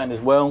extractor fan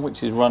as well,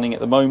 which is running at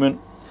the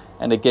moment.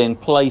 And again,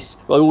 I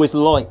always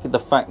like the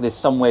fact there's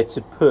somewhere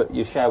to put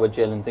your shower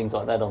gel and things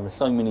like that on. There's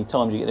so many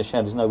times you get in a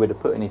shower, there's nowhere to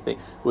put anything.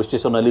 Or it's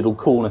just on a little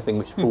corner thing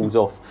which falls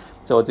off.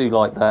 So I do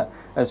like that.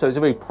 And so it's a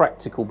very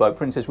practical boat.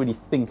 Princess really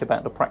think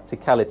about the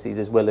practicalities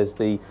as well as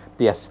the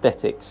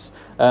aesthetics.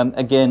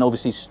 Again,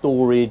 obviously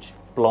storage,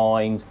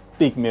 blinds,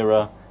 big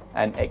mirror,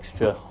 and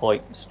extra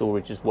height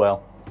storage as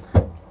well.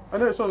 I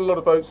know it's on a lot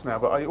of boats now,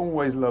 but I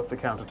always love the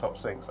countertop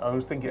sinks. I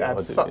always think it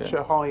adds such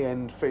a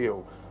high-end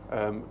feel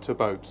to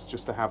boats,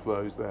 just to have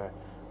those there.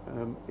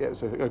 Yeah, it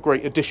was a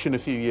great addition a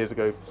few years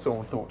ago.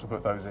 Someone thought to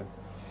put those in.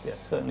 Yeah, it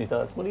certainly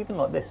does. Well, even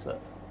like this, look.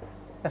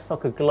 That's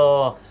like a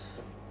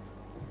glass.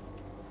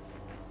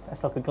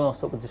 That's like a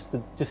glass top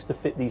just to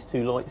fit these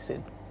two lights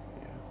in.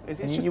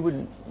 You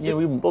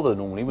wouldn't bother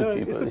normally, would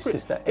you? But it's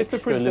just that extra. It's the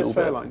Princess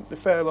Fairline, the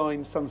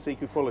Fairline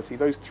Sunseeker quality.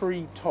 Those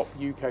 3 top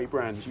UK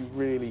brands, you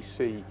really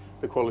see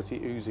the quality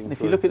oozing through.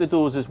 If you look at the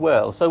doors as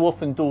well, so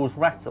often doors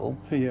rattle.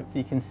 Yeah.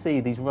 You can see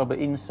these rubber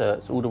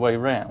inserts all the way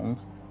around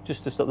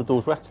just to stop the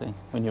doors rattling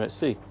when you're at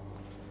sea.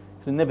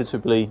 Because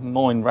inevitably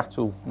mine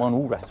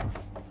will rattle.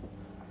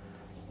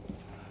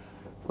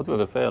 I do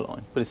have a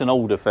Fairline, but it's an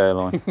older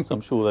Fairline, so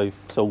I'm sure they've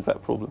solved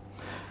that problem.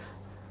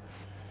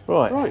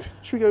 Right.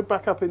 Should we go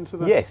back up into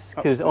the... Yes,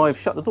 because I've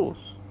shut the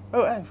doors.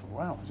 Oh,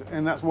 wow.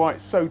 And that's why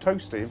it's so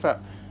toasty. In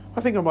fact,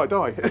 I think I might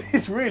die.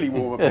 It's really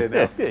warm up here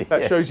now.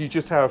 That shows you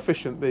just how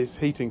efficient this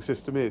heating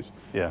system is.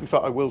 Yeah. In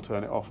fact, I will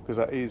turn it off, because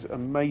that is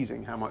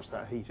amazing how much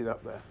that heated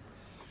up there.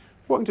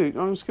 What I can do,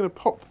 I'm just going to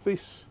pop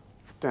this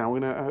down.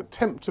 We're going to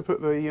attempt to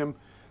put the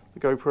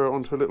GoPro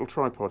onto a little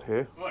tripod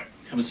here. Right,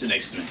 come and sit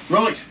next to me.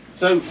 Right,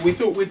 so we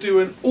thought we'd do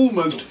an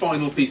almost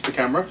final piece to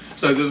camera.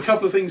 So there's a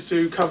couple of things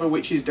to cover,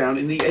 which is down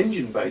in the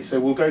engine bay. So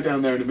we'll go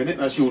down there in a minute.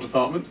 That's your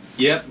department.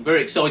 Yeah,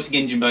 very exciting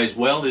engine bay as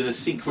well. There's a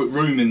secret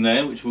room in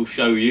there, which we'll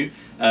show you.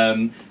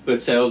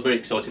 But I was very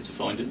excited to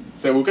find it.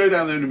 So we'll go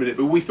down there in a minute,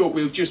 but we thought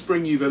we'll just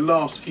bring you the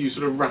last few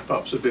sort of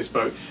wrap-ups of this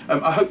boat.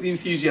 I hope the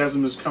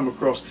enthusiasm has come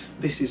across.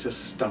 This is a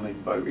stunning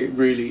boat. It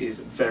really is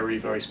very,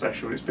 very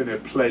special. It's been a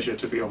pleasure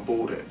to be on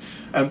board it.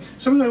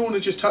 Something I want to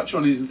just touch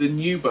on is the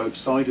new boat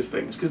side of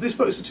things, because this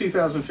boat's a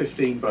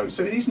 2015 boat,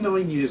 so it is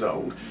 9 years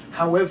old.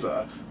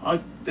 However,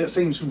 that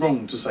seems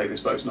wrong to say this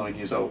boat's 9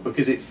 years old,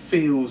 because it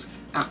feels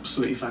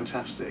absolutely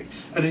fantastic.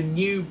 And a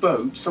new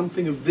boat,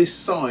 something of this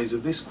size,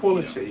 of this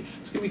quality,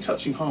 it's going to be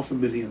touching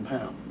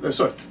 £500,000.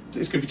 Sorry,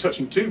 it's going to be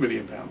touching £2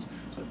 million.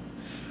 So,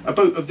 a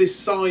boat of this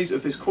size,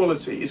 of this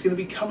quality, is going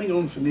to be coming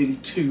on for nearly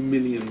 £2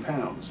 million.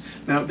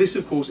 Now, this,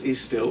 of course, is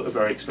still a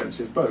very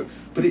expensive boat,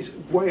 but it's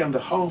way under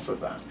half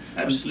of that.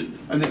 Absolutely.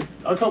 And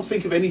I can't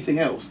think of anything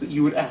else that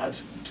you would add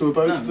to a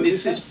boat. No,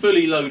 this is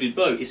fully loaded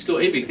boat. It's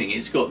got everything.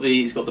 It's got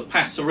the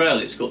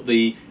passerelle. It's got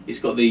the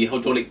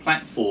hydraulic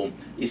platform.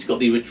 It's got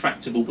the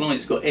retractable blind.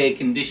 It's got air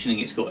conditioning.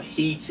 It's got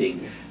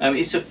heating.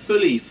 It's a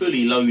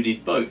fully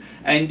loaded boat.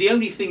 And the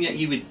only thing that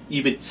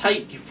you would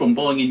take from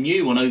buying a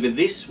new one over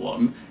this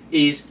one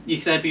is you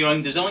could have your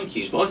own design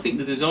cues. But I think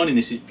the design in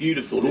this is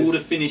beautiful. All the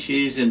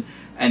finishes and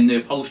and the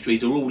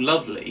upholsteries are all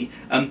lovely,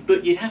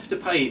 but you'd have to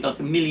pay like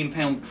 £1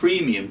 million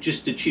premium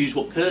just to choose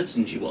what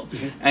curtains you want,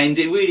 and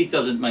it really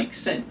doesn't make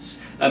sense.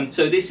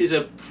 So this is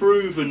a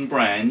proven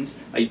brand,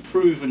 a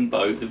proven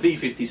boat. The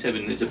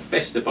V57 is the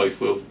best of both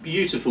worlds.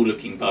 Beautiful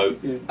looking boat,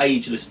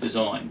 ageless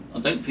design. I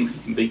don't think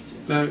you can beat it.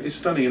 No, it's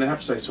stunning, and I have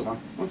to say, so I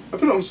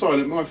put it on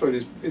silent. My phone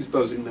is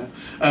buzzing there.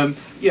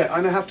 Yeah,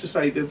 and I have to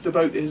say that the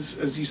boat is,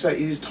 as you say,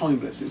 it is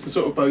timeless. It's the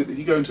sort of boat that if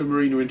you go into a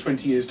marina in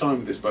 20 years' time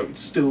with this boat,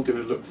 it's still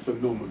going to look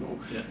phenomenal.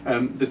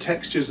 The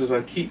textures, as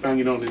I keep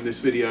banging on in this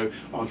video,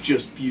 are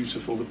just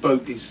beautiful. The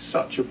boat is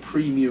such a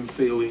premium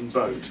feeling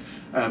boat.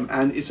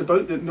 And it's a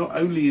boat that not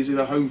only is it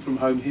a home from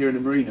home here in a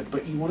marina,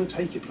 but you want to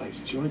take it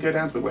places. You want to go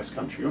down to the West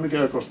Country, you want to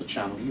go across the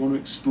Channel, you want to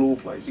explore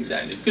places.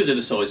 Exactly, because of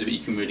the size of it, you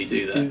can really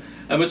do that.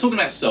 And we're talking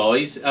about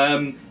size.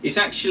 It's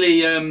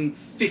actually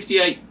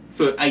 58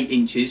 foot 8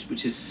 inches,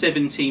 which is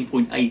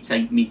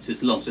 17.88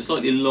 metres long, so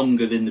slightly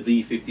longer than the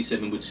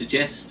V57 would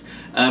suggest.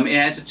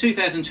 It has a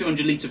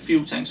 2,200 litre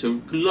fuel tank,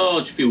 so a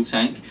large fuel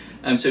tank,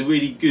 so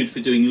really good for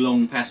doing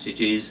long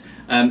passages.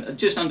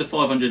 Just under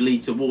 500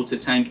 litre water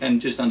tank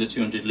and just under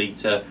 200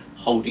 litre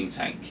holding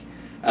tank.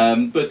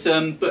 But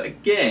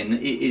again,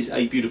 it is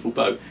a beautiful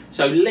boat.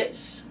 So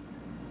let's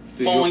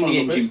find the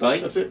engine bay.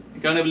 That's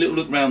it. Go and have a little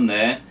look around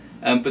there.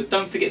 But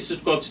don't forget to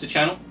subscribe to the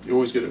channel. You're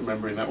always good at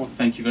remembering that one.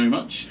 Thank you very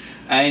much.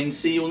 And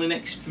see you on the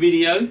next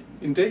video.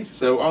 Indeed.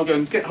 So I'll go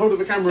and get hold of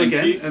the camera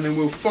again, and then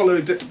we'll follow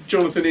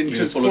Jonathan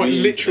quite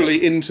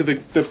literally into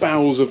the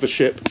bowels of the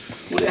ship.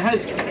 Well, it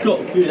has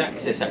got good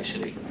access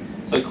actually.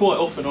 So quite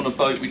often on a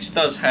boat which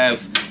does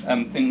have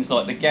things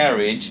like the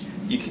garage,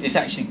 it's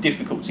actually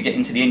difficult to get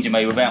into the engine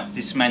bay without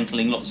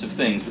dismantling lots of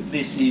things. But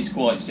this is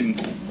quite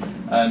simple.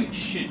 It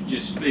should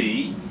just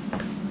be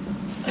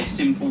a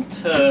simple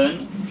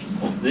turn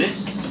of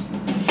this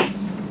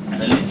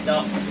and a lift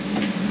up,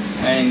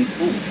 and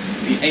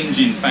the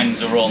engine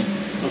fans are on.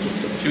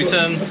 Should we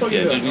turn?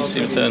 Yeah, we just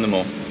need to turn them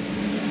on.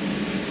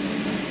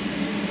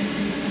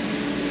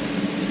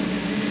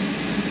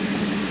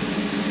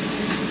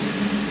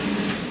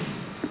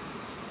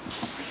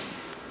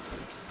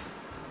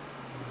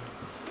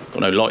 Got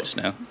no lights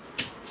now.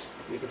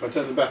 If I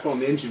turn them back on,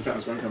 the engine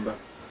fans won't come back.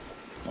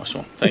 Nice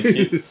one, thank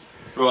you.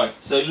 Right,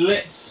 so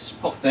let's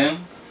pop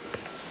down.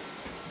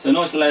 So a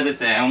nice ladder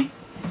down,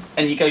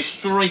 and you go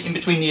straight in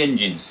between the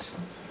engines.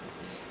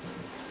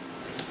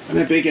 And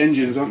they're big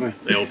engines, aren't they?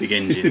 They are big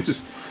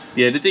engines.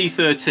 Yeah, the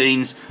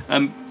D13s,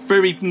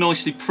 very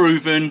nicely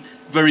proven,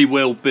 very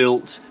well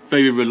built,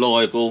 very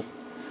reliable,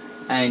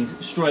 and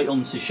straight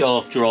onto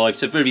shaft drive,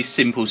 so very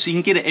simple. So you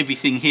can get at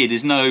everything here.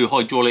 There's no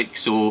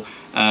hydraulics or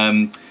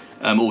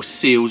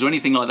seals or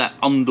anything like that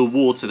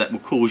underwater that will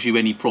cause you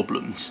any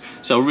problems.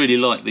 So I really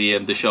like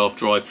the shaft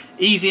drive.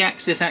 Easy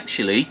access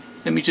actually.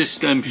 Let me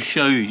just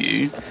show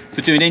you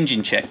for doing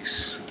engine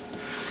checks.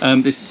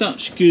 There's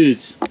such good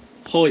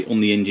height on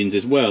the engines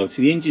as well.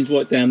 So the engine's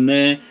right down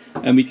there,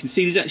 and we can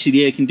see there's actually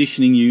the air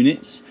conditioning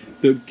units,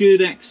 but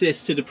good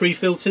access to the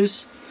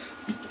pre-filters,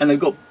 and they've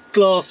got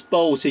glass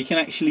bowls so you can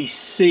actually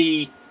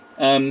see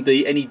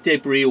any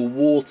debris or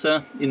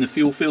water in the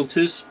fuel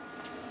filters.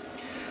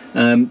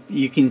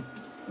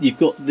 You've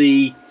got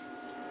the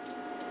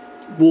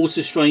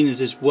water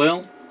strainers as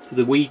well for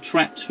the weed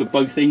traps for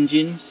both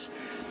engines.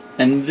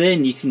 And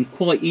then you can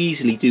quite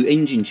easily do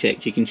engine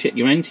checks. You can check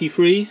your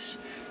antifreeze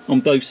on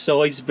both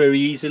sides very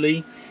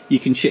easily. You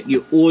can check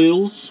your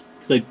oils,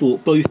 because they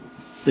brought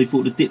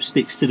the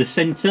dipsticks to the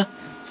centre,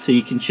 so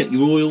you can check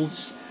your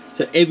oils.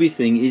 So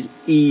everything is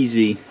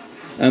easy.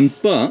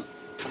 But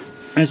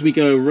as we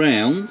go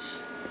around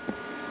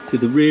to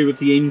the rear of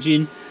the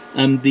engine,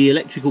 the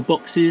electrical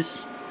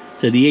boxes,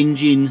 so the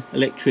engine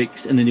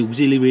electrics and the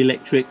auxiliary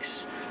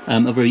electrics,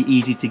 are very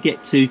easy to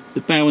get to. The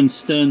bow and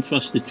stern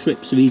thruster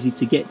trips are easy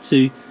to get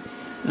to,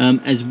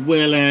 as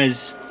well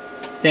as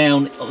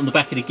down on the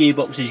back of the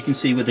gearbox, as you can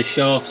see where the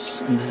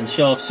shafts and the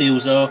shaft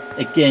seals are.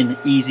 Again,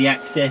 easy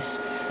access.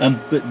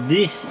 But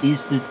this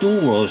is the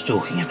door I was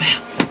talking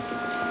about.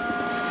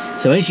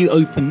 So as you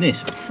open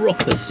this,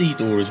 proper sea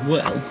door as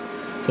well,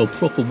 so a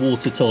proper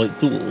watertight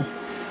door,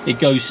 it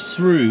goes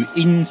through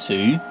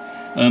into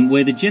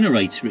where the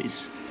generator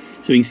is.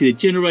 So you can see the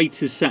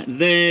generator's sat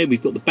there,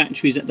 we've got the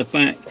batteries at the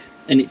back,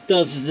 and it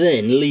does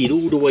then lead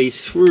all the way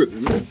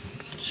through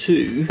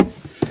to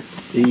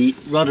the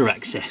rudder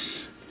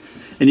access.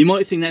 And you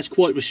might think that's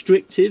quite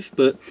restrictive,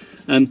 but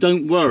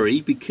don't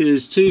worry,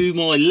 because to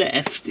my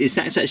left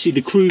that's actually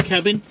the crew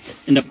cabin.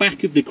 In the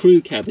back of the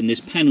crew cabin there's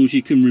panels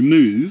you can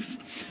remove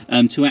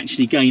to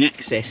actually gain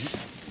access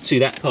to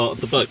that part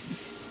of the boat.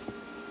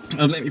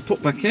 Let me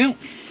pop back out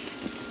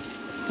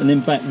and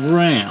then back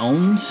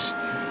round,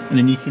 and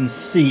then you can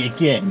see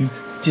again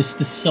just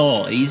the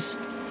size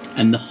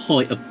and the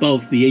height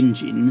above the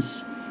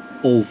engines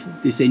of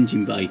this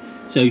engine bay.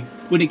 So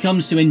when it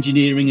comes to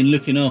engineering and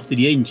looking after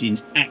the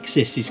engines,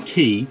 access is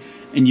key,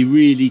 and you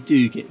really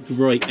do get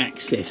great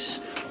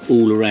access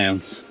all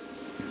around.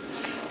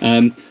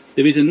 There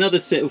is another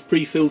set of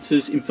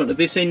pre-filters in front of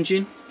this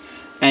engine,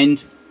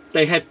 and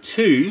they have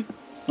two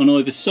on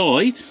either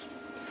side,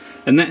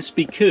 And that's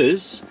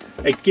because,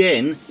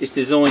 again, it's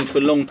designed for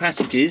long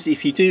passages.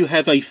 If you do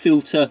have a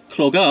filter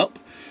clog up,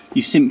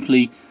 you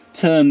simply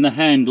turn the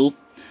handle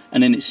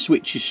and then it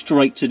switches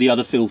straight to the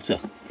other filter.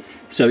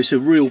 So it's a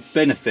real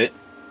benefit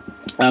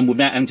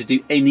without having to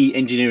do any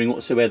engineering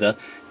whatsoever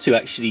to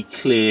actually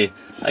clear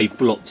a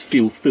blocked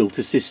fuel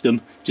filter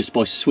system just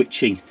by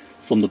switching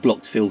from the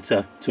blocked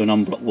filter to an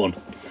unblocked one.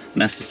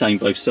 And that's the same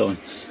both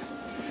sides.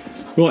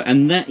 Right,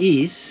 and that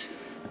is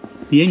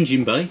the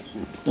engine bay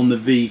on the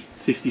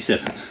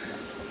V57.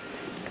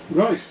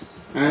 Right,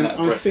 and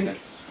I think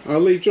I'll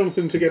leave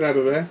Jonathan to get out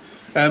of there.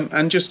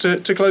 And just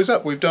to close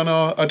up, I've done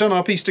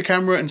our piece to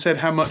camera and said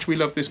how much we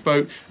love this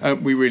boat.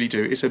 We really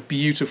do. It's a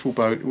beautiful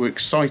boat. We're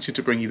excited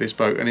to bring you this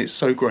boat, and it's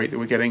so great that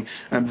we're getting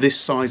this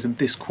size and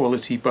this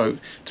quality boat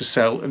to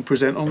sell and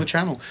present on the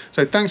channel.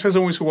 So thanks as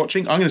always for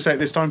watching. I'm going to say it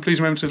this time, please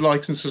remember to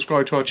like and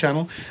subscribe to our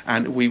channel,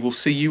 and we will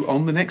see you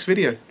on the next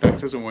video.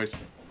 Thanks as always.